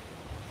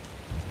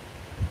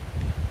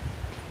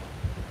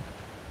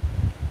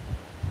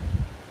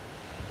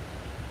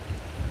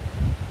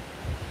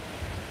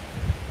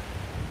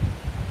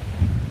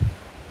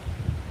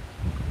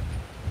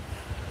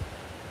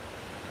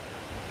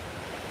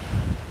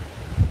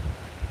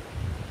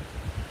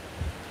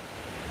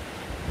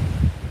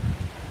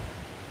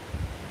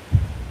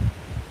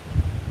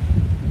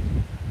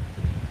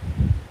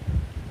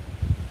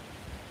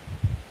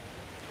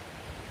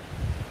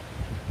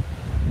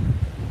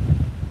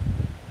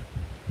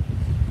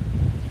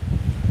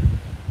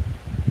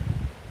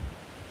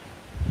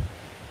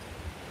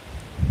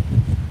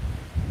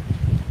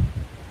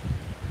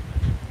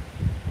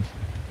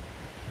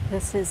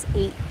 This is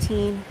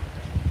 18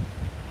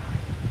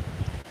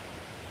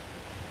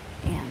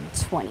 and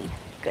 20.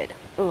 Good.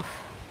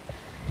 Oof.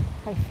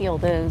 I feel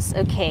those.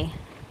 Okay.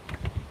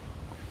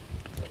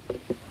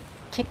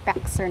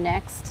 Kickbacks are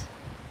next.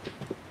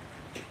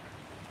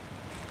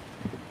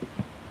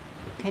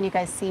 Can you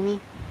guys see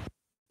me?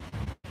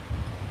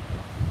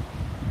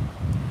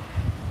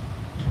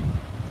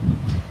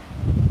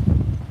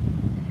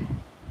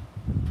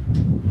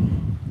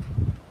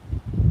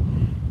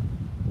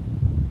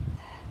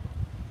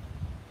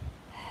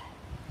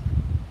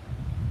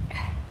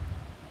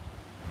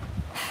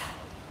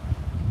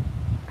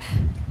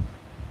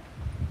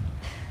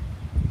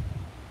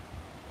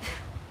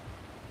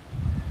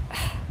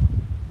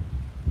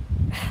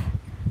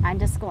 I'm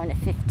just going to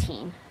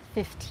 15.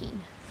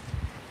 15.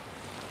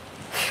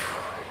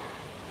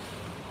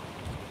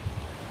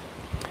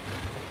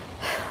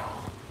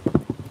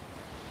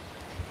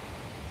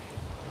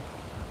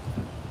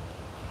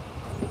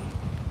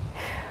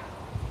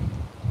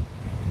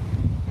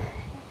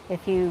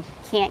 If you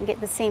can't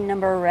get the same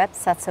number of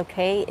reps, that's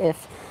okay.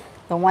 If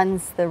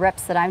the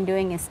reps that I'm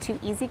doing is too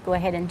easy, go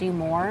ahead and do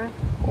more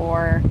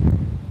or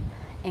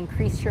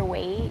increase your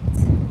weight.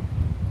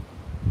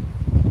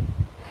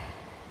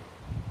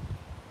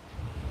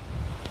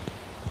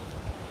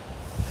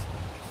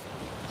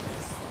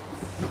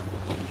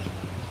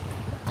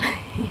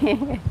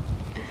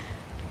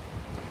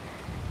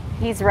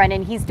 He's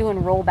running. He's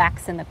doing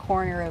rollbacks in the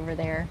corner over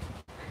there.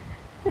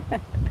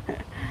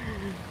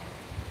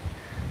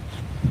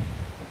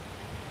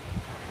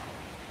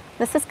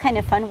 This is kind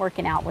of fun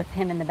working out with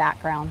him in the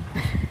background.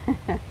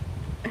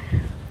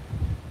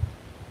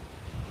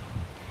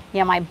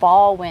 Yeah, my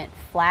ball went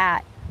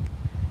flat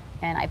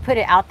and I put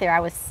it out there. I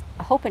was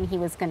hoping he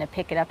was going to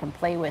pick it up and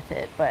play with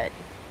it, but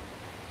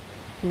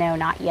no,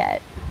 not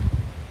yet.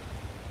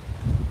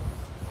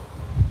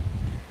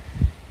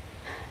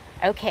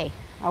 Okay,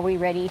 are we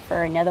ready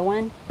for another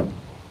one?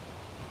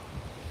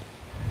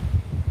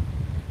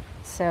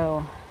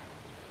 So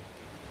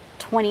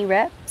 20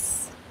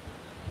 reps.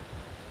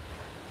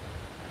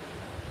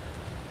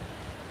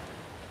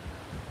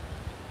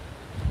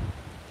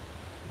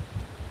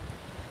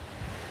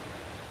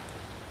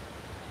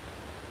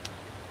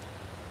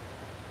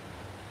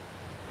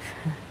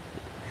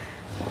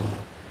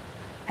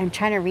 I'm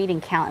trying to read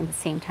and count at the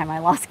same time. I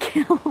lost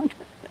count.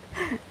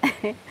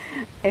 I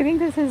think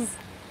this is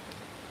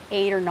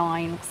 8 or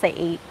 9. Let's say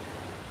 8,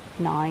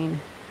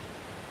 9.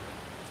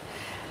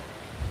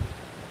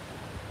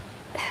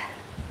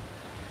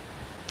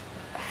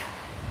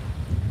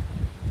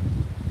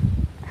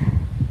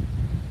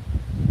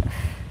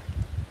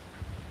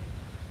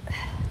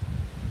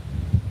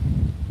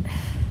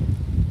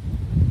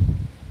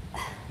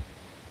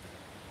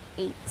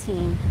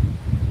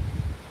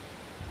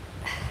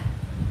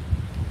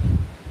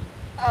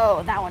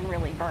 Oh, that one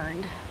really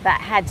burned. That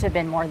had to have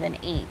been more than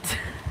 8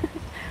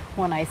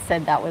 when I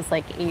said that was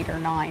like 8 or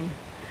 9.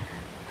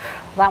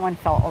 That one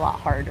felt a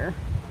lot harder.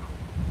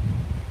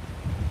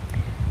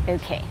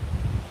 Okay,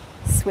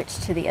 switch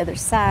to the other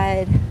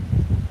side.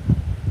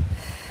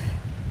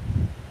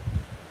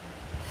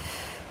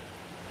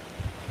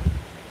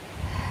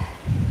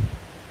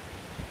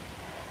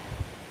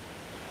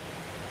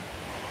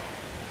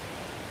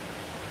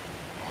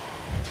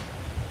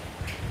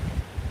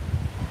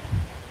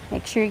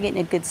 Make sure you're getting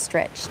a good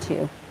stretch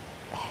too.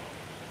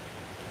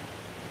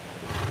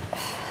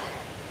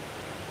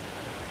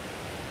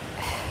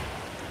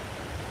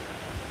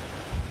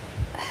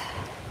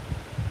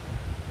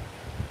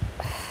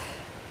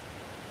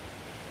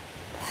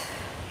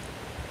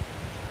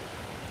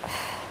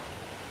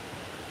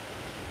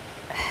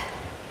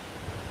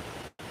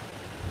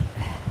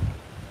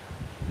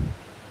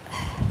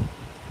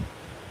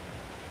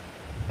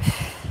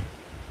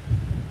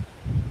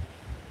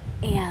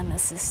 And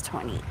this is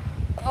 20.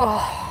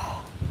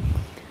 Oh,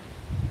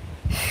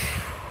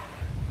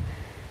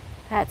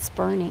 that's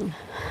burning.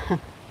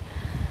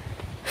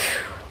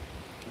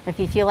 If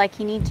you feel like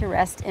you need to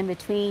rest in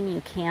between,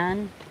 you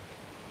can.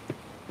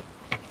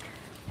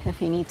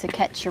 If you need to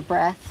catch your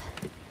breath.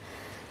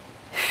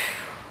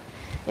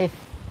 If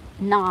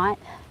not,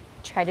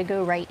 try to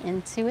go right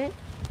into it.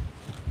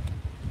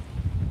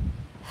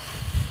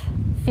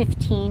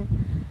 15.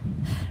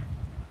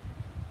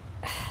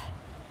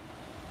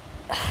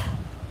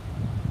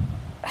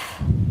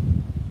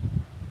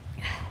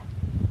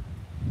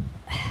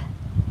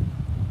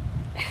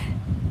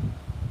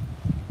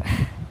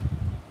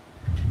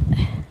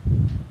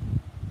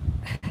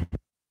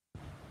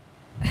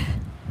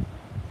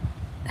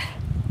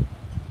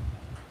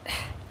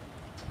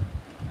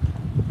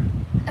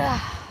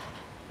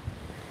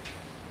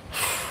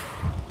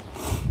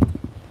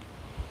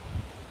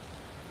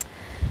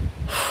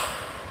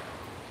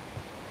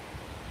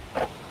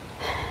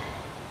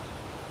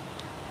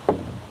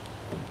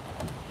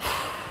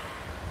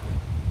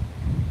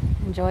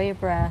 Enjoy your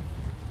breath.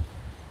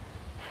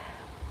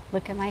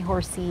 Look at my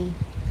horsey.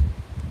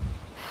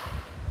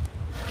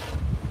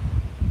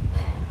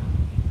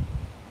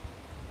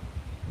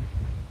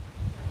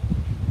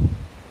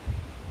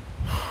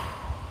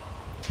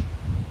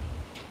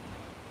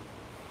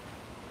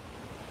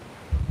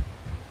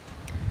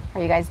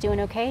 Are you guys doing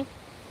okay?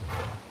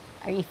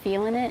 Are you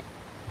feeling it?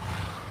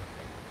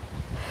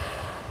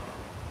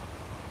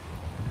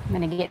 I'm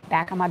gonna get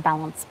back on my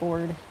balance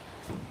board.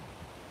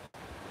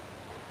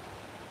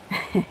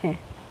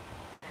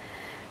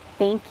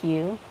 Thank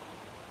you.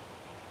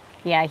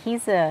 Yeah,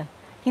 he's a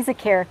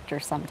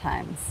character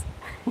sometimes.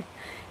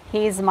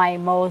 He's my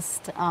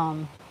most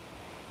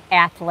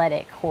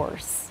athletic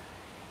horse.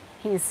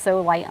 He's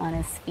so light on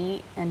his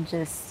feet and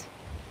just,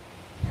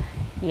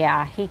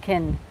 yeah, he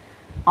can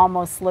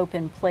almost slope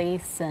in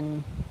place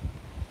and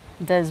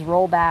does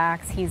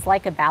rollbacks. He's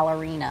like a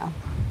ballerina.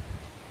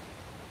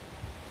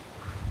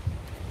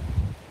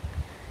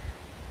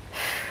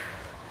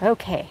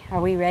 Okay,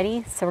 are we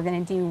ready? So we're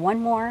gonna do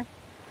one more.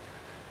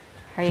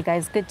 Are you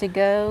guys good to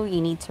go?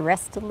 You need to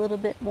rest a little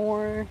bit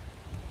more.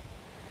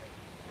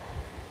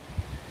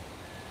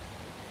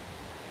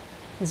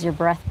 Is your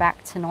breath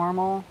back to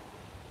normal?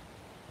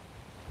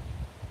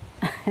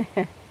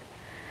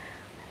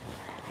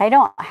 I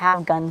don't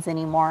have guns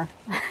anymore.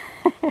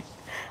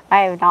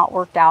 I have not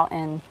worked out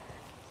in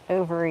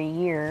over a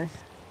year.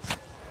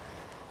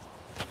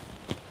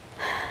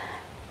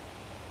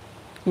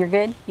 You're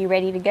good? You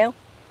ready to go?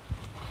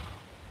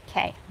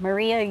 Okay,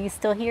 Maria, are you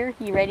still here?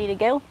 You ready to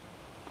go?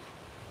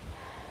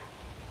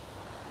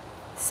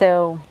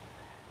 So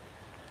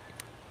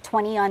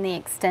 20 on the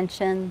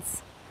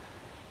extensions.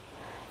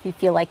 If you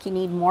feel like you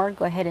need more,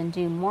 go ahead and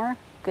do more.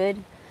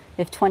 Good.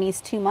 If 20 is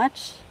too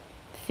much,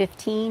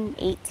 15,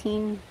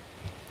 18,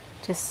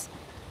 just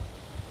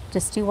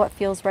do what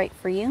feels right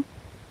for you.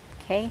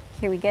 Okay,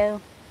 here we go.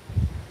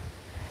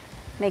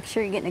 Make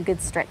sure you're getting a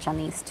good stretch on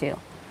these two.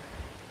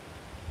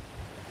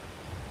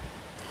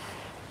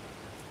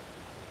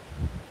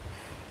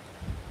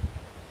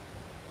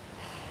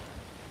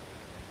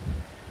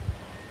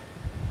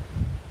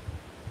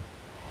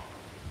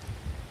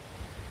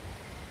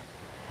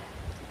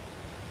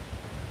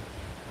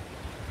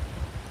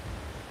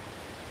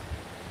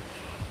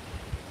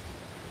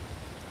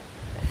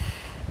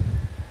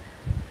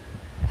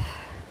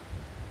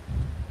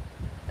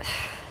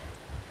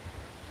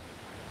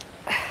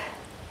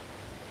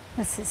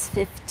 This is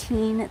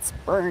 15, it's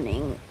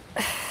burning.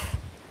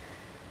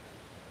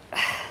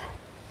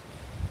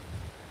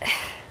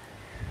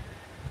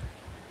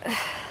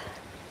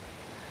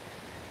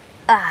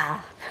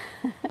 Ah.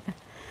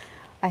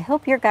 I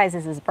hope your guys'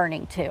 is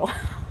burning too.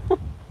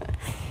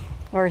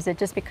 Or is it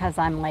just because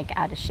I'm like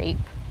out of shape?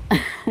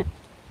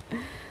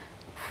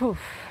 Whew.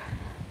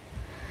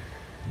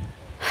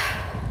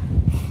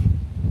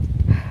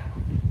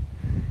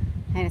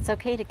 And it's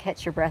okay to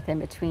catch your breath in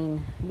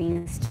between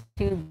these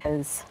two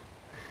because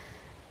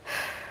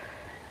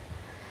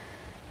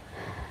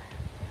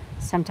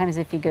sometimes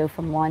if you go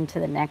from one to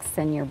the next,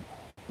 then you're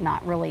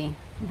not really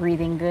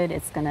breathing good.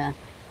 It's gonna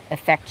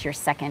affect your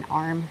second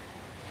arm.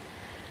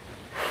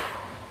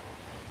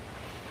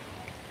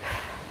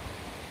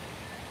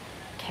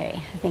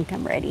 Okay, I think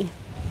I'm ready.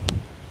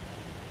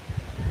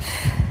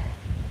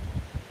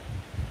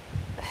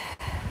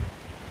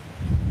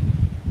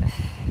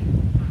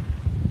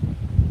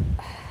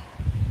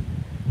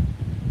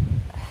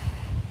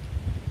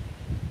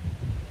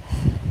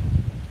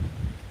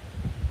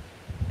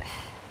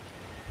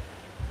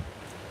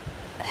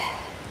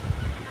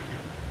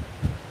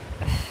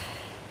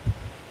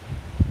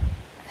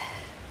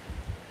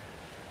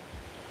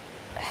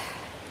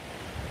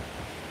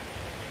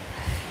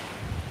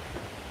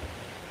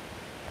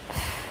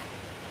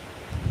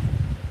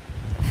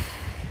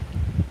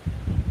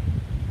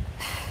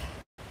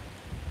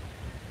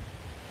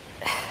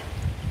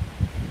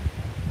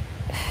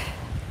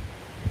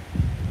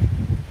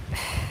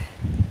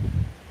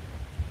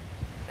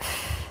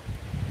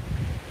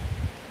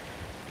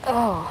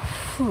 Oh,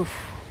 whew.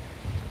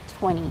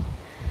 20.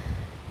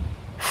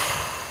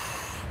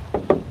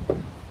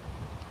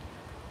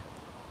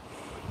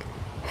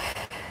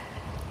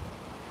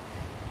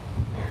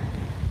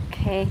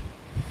 Okay.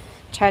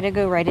 Try to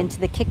go right into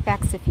the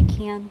kickbacks if you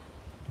can.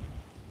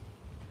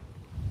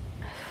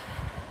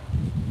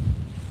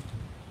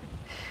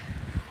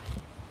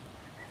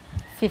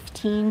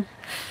 15.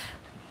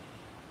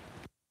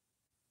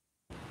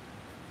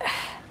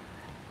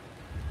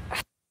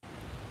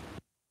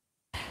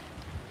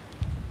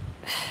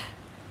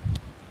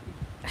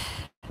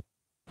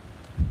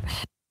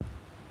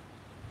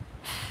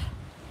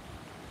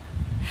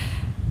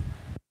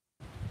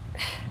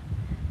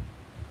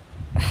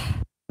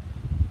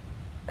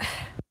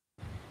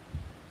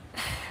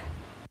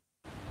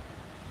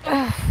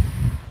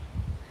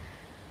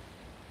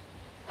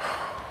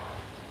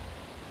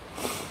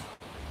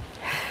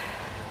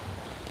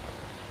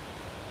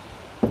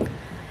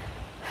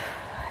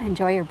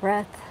 Enjoy your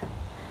breath.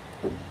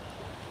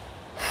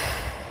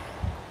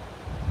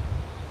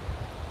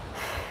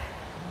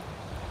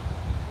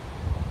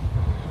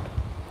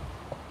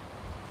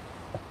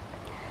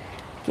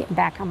 Getting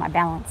back on my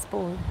balance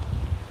board.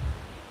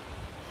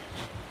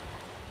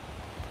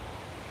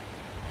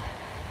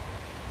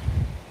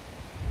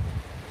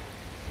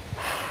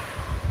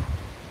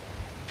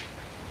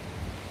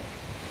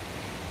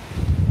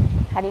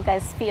 How do you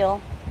guys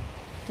feel?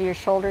 Do your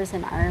shoulders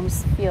and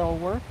arms feel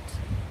worked?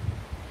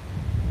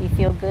 You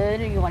feel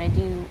good, or you want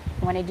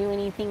to do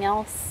anything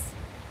else?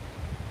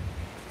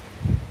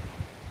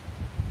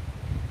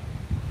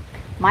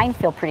 Mine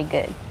feel pretty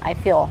good. I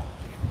feel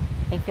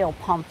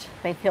pumped.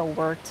 They feel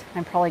worked.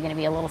 I'm probably going to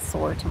be a little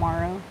sore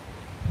tomorrow.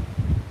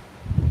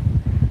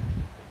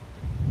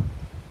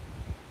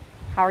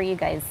 How are you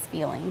guys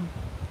feeling?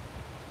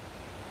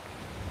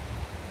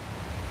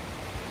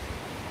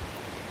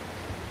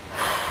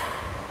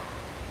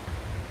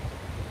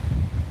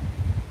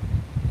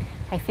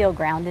 I feel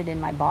grounded in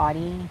my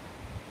body.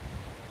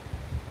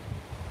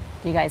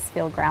 Do you guys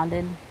feel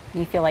grounded? Do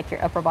you feel like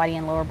your upper body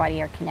and lower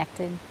body are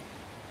connected?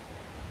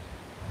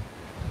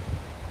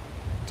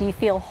 Do you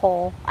feel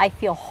whole? I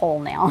feel whole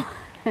now.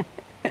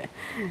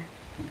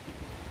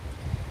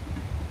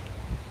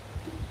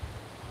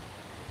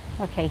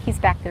 Okay, he's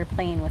back there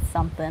playing with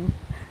something.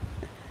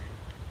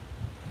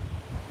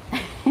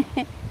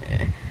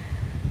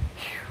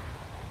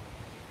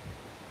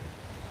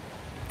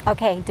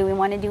 Okay, do we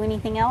want to do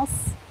anything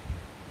else?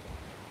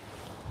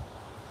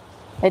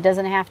 It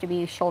doesn't have to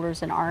be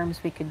shoulders and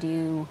arms. We could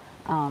do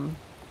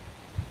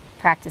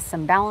practice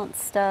some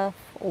balance stuff,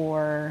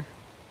 or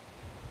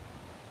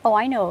oh,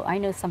 I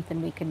know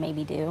something we could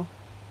maybe do.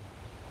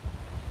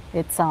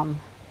 It's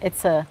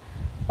a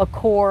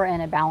core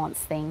and a balance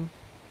thing.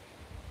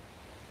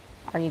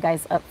 Are you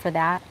guys up for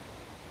that?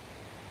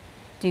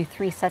 Do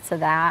 3 sets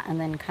of that and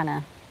then kind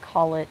of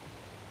call it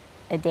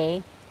a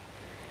day.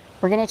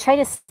 We're gonna try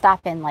to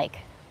stop in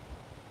like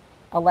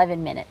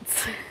 11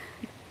 minutes.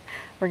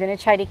 We're going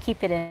to try to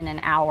keep it in an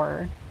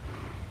hour.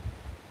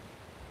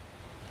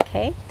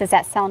 Okay, does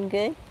that sound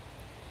good?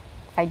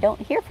 If I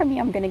don't hear from you,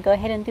 I'm going to go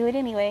ahead and do it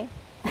anyway.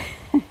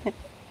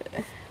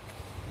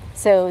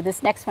 So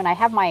this next one, I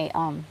have my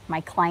my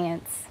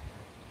clients.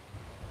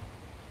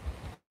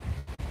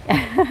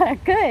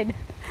 Good.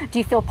 Do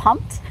you feel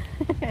pumped?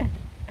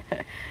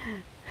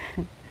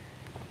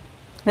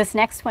 This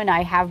next one,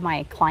 I have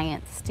my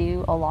clients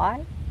do a lot,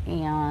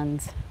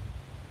 and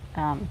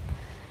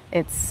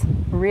it's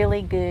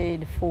really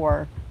good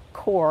for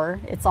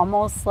core. It's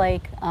almost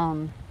like,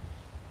 oh,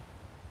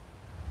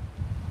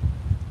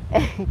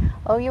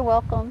 you're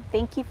welcome.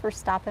 Thank you for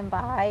stopping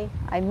by.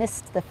 I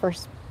missed the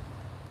first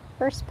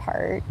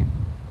part.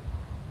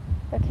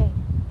 Okay.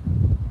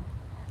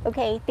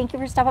 Okay, thank you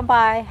for stopping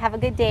by. Have a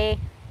good day.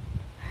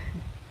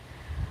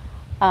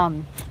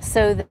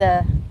 So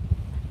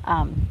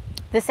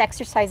this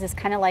exercise is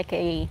kind of like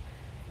a,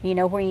 you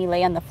know, where you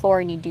lay on the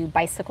floor and you do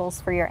bicycles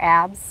for your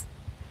abs.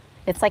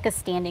 It's like a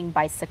standing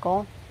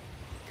bicycle,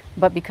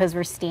 but because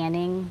we're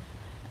standing,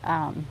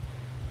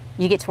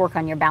 you get to work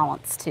on your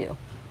balance too.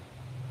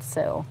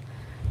 So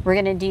we're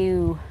gonna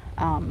do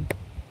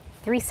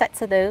 3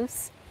 sets of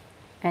those,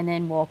 and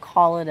then we'll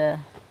call it a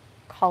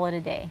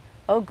day.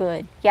 Oh,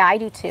 good. Yeah, I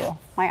do too.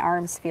 My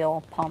arms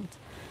feel pumped.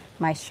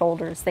 My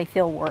shoulders, they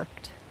feel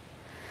worked.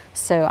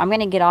 So I'm going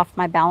to get off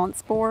my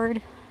balance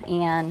board,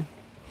 and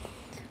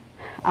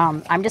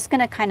I'm just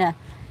going to kind of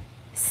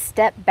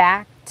step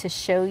back to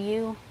show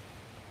you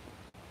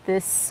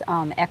this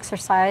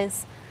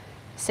exercise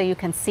so you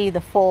can see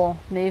the full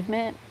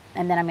movement,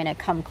 and then I'm going to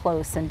come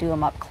close and do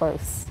them up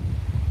close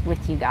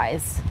with you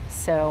guys.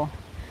 So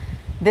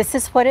this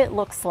is what it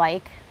looks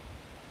like.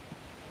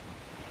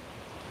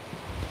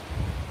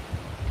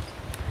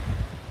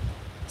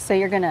 So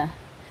you're gonna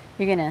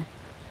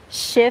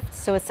shift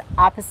so it's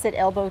opposite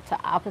elbow to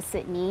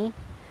opposite knee,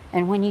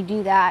 and when you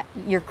do that,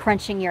 you're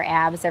crunching your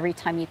abs every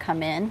time you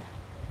come in.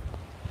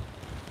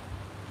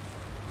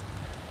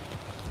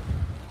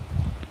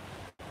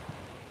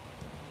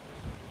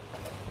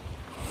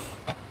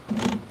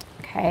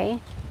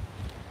 Okay,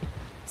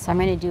 so I'm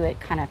going to do it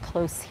kind of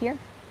close here.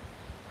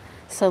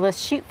 So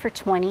let's shoot for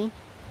 20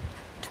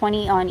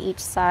 on each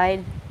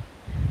side.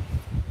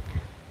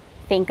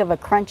 Think of a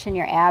crunch in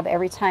your ab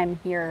every time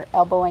your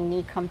elbow and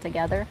knee come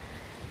together.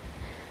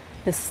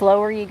 The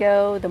slower you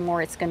go, the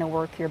more it's going to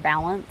work your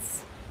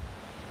balance.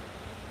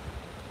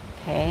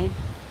 Okay,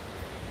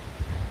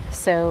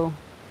 so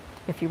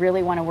if you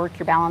really want to work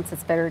your balance,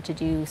 it's better to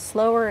do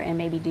slower and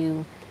maybe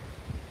do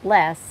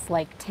less,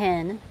 like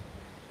 10,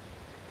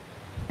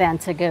 than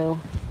to go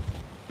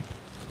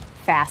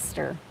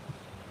faster.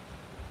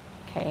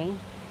 Okay,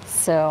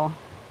 so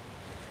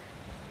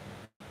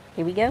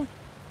here we go.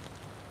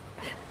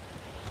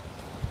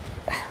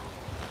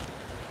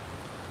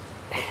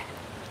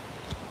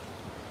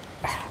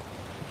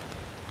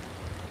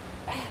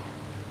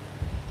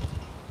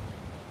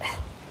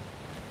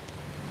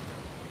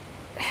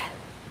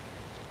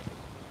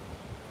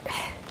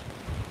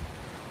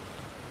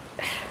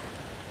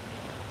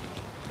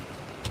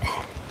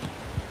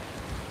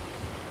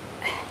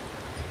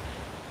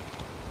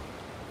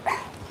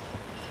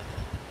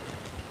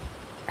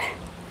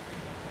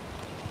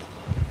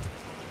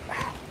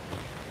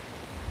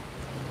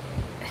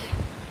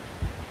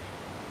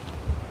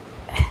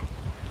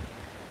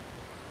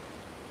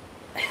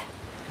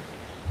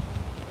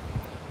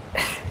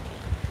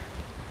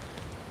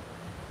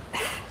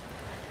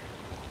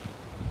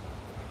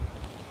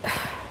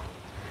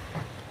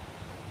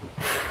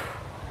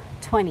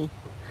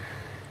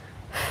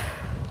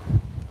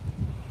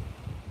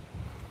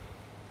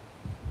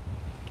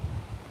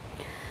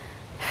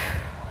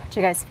 Did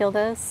you guys feel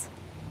those?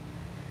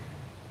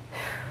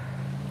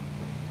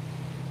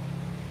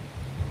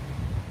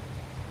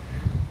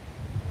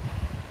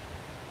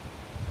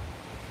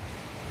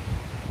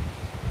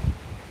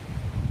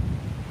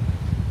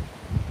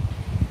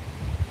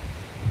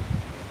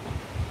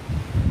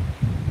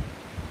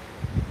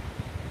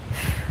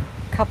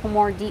 Couple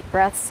more deep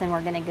breaths and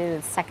we're going to go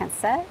to the second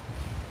set.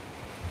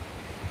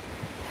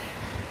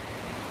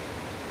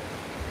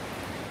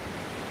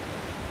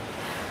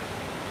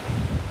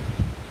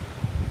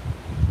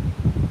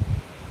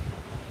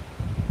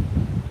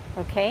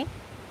 Okay,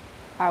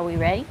 are we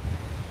ready?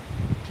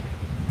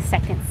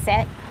 Second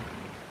set.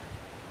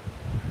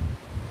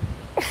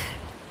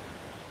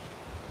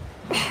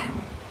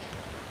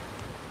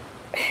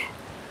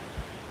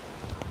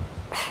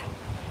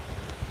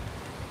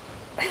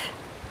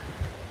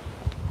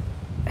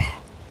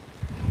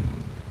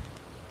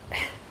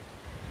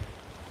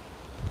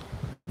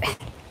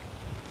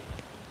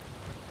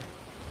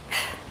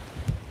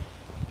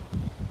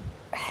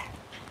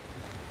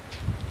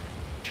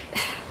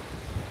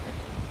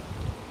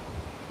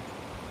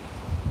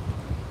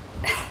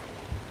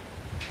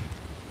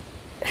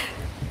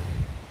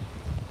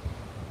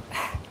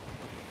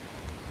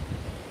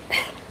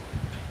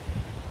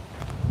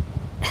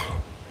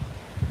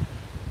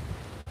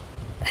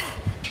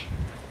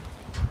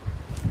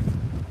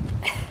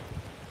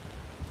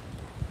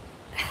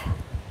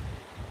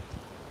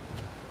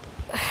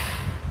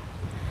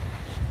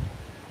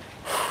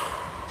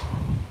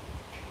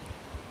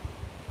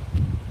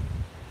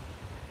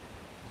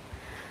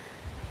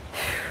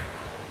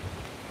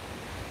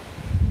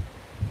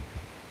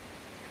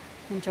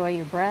 Enjoy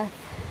your breath.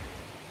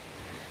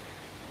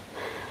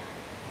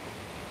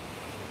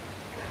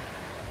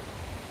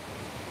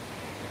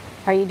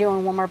 Are you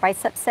doing one more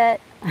bicep set?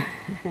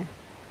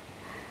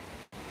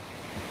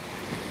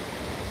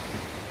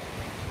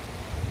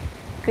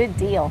 Good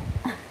deal.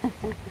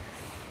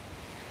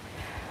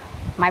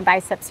 My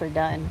biceps are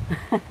done.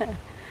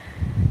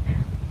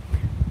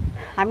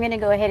 I'm going to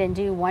go ahead and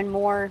do one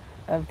more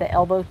of the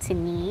elbow to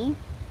knee,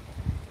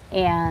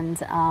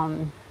 and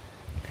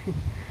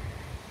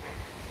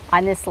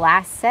on this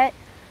last set,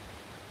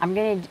 I'm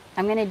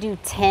gonna do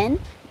 10,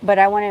 but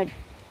I want to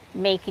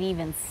make it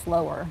even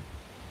slower.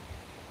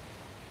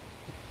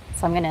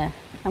 So I'm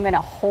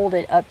gonna hold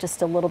it up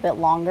just a little bit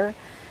longer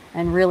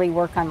and really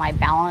work on my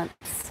balance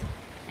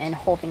and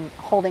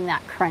holding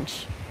that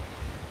crunch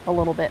a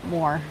little bit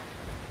more.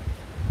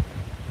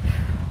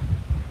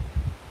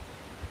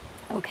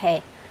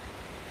 Okay,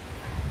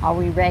 are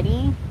we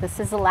ready? This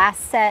is the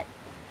last set.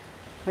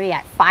 We're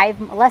at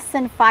less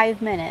than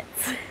 5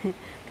 minutes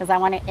because I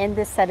want to end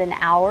this at an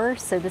hour.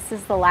 So this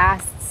is the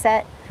last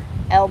set,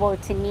 elbow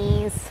to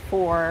knees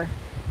for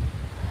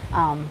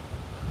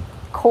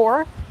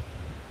core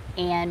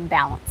and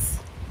balance.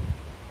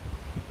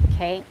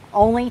 Okay,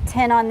 only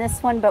 10 on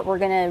this one, but we're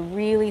gonna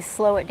really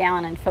slow it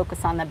down and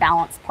focus on the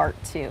balance part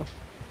too.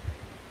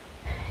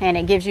 And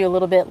it gives you a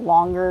little bit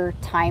longer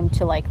time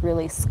to like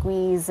really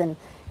squeeze and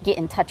get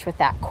in touch with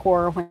that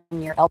core when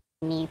your elbow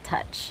and knee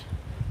touch.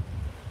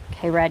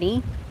 Okay,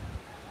 ready?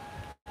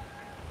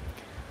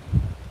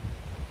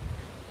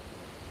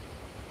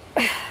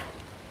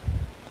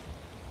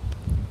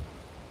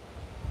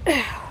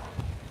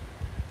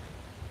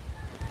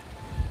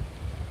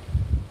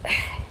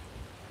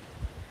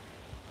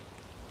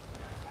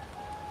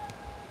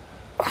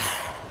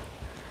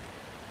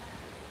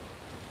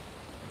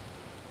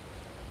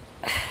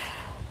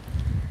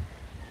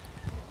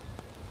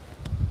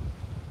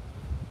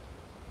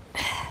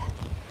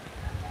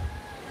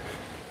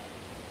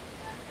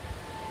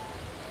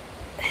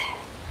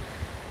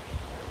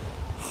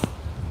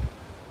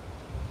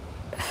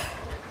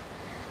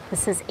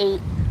 This is 8.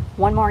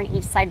 One more on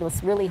each side.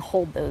 Let's really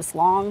hold those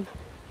long.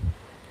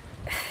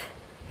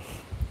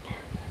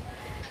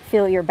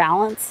 Feel your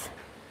balance.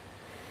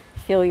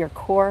 Feel your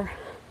core.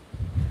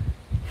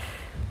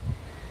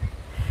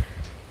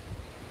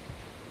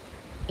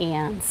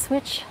 And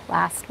switch.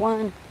 Last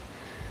one.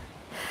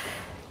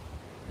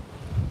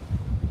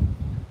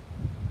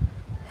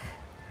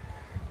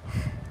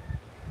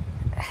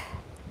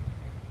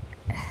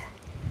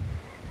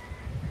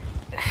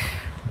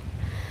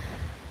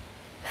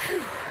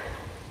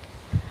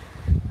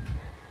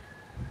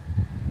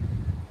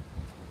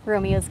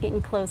 Romeo's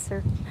getting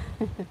closer.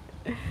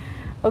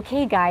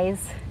 Okay,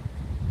 guys,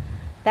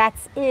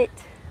 that's it.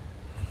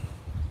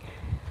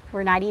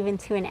 We're not even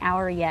to an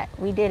hour yet.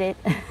 We did it.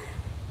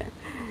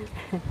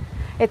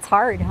 It's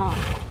hard, huh?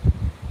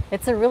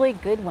 It's a really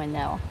good one,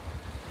 though.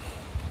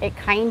 It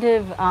kind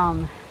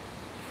of,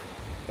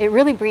 it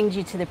really brings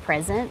you to the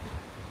present.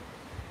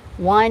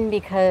 One,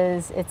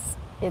 because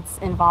it's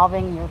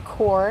involving your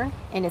core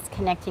and it's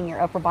connecting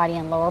your upper body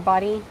and lower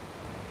body,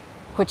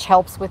 which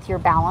helps with your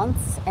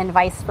balance, and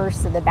vice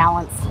versa. The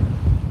balance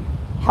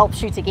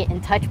helps you to get in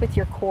touch with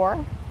your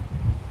core,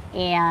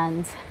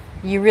 and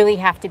you really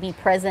have to be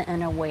present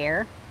and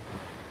aware.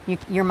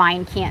 Your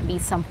mind can't be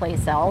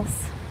someplace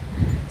else.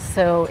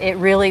 So it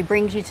really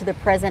brings you to the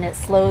present. It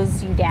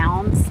slows you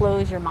down,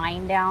 slows your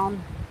mind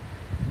down.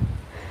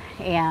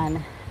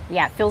 And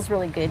yeah, it feels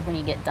really good when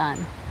you get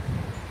done.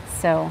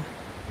 So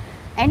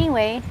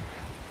anyway,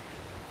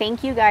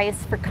 thank you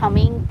guys for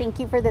coming. Thank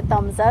you for the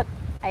thumbs up.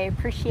 I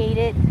appreciate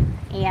it.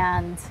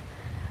 And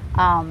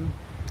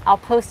I'll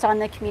post on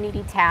the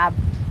community tab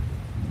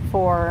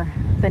for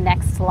the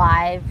next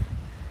live.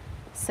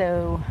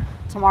 So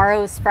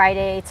tomorrow's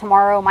Friday.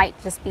 Tomorrow might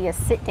just be a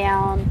sit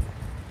down.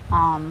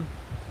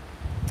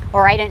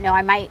 Or I don't know,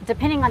 I might,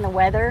 depending on the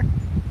weather,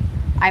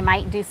 I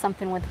might do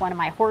something with one of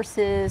my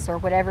horses or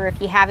whatever.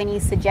 If you have any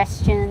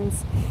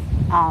suggestions,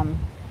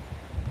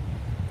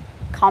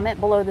 comment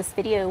below this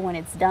video when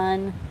it's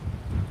done.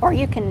 Or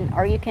you can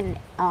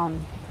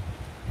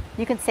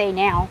say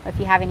now if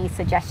you have any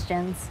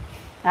suggestions.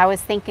 I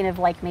was thinking of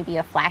like maybe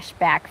a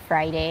flashback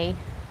Friday,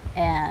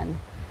 and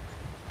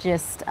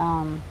just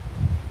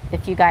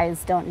if you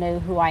guys don't know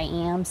who I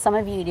am, some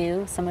of you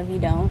do, some of you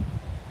don't,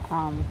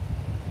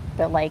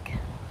 but like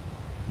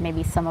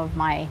maybe some of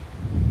my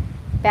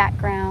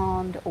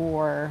background,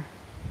 or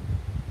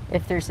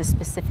if there's a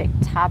specific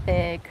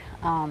topic.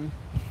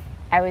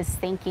 I was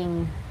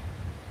thinking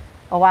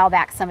a while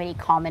back, somebody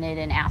commented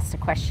and asked a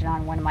question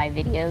on one of my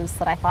videos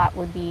that I thought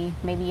would be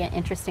maybe an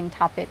interesting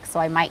topic, so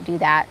I might do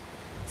that.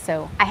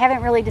 So I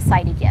haven't really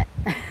decided yet.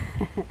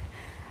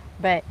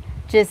 But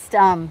just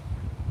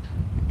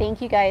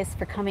thank you guys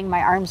for coming.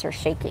 My arms are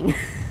shaking.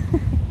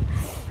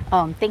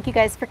 Thank you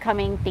guys for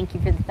coming. Thank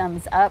you for the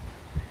thumbs up.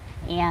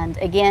 And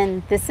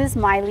again, this is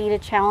my Lita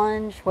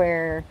challenge,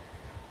 where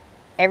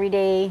every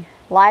day,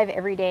 live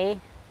every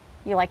day.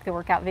 You like the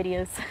workout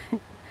videos?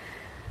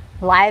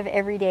 Live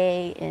every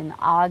day in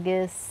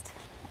August,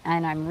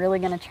 and I'm really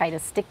going to try to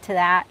stick to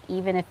that,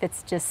 even if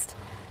it's just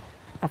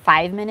a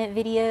 5-minute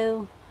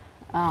video.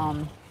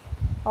 A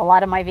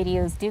lot of my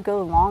videos do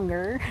go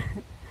longer,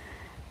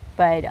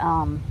 but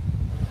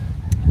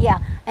yeah,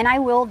 and I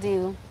will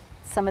do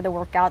some of the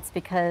workouts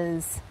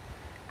because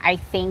I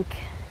think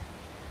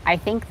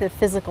the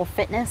physical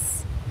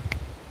fitness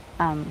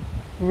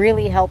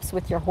really helps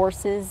with your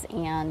horses,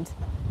 and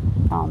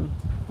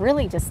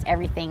really just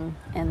everything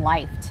in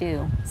life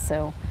too.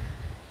 So,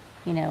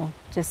 you know,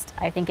 just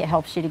I think it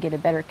helps you to get a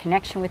better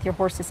connection with your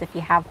horses if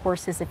you have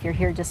horses. If you're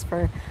here just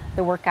for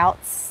the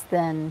workouts,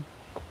 then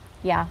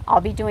yeah, I'll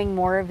be doing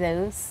more of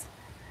those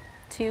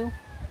too.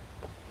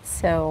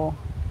 So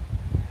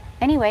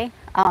anyway,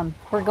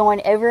 we're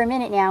going over a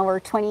minute now. We're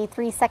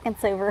 23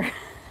 seconds over.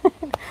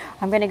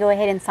 I'm going to go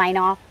ahead and sign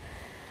off.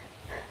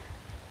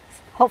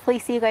 Hopefully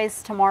see you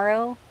guys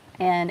tomorrow.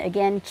 And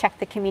again, check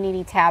the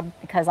community tab,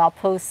 because I'll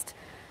post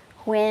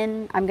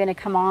when I'm going to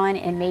come on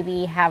and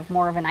maybe have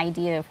more of an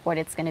idea of what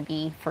it's going to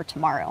be for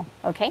tomorrow.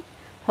 Okay?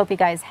 Hope you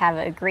guys have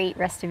a great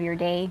rest of your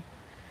day,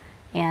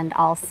 and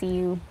I'll see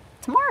you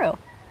tomorrow.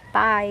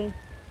 Bye.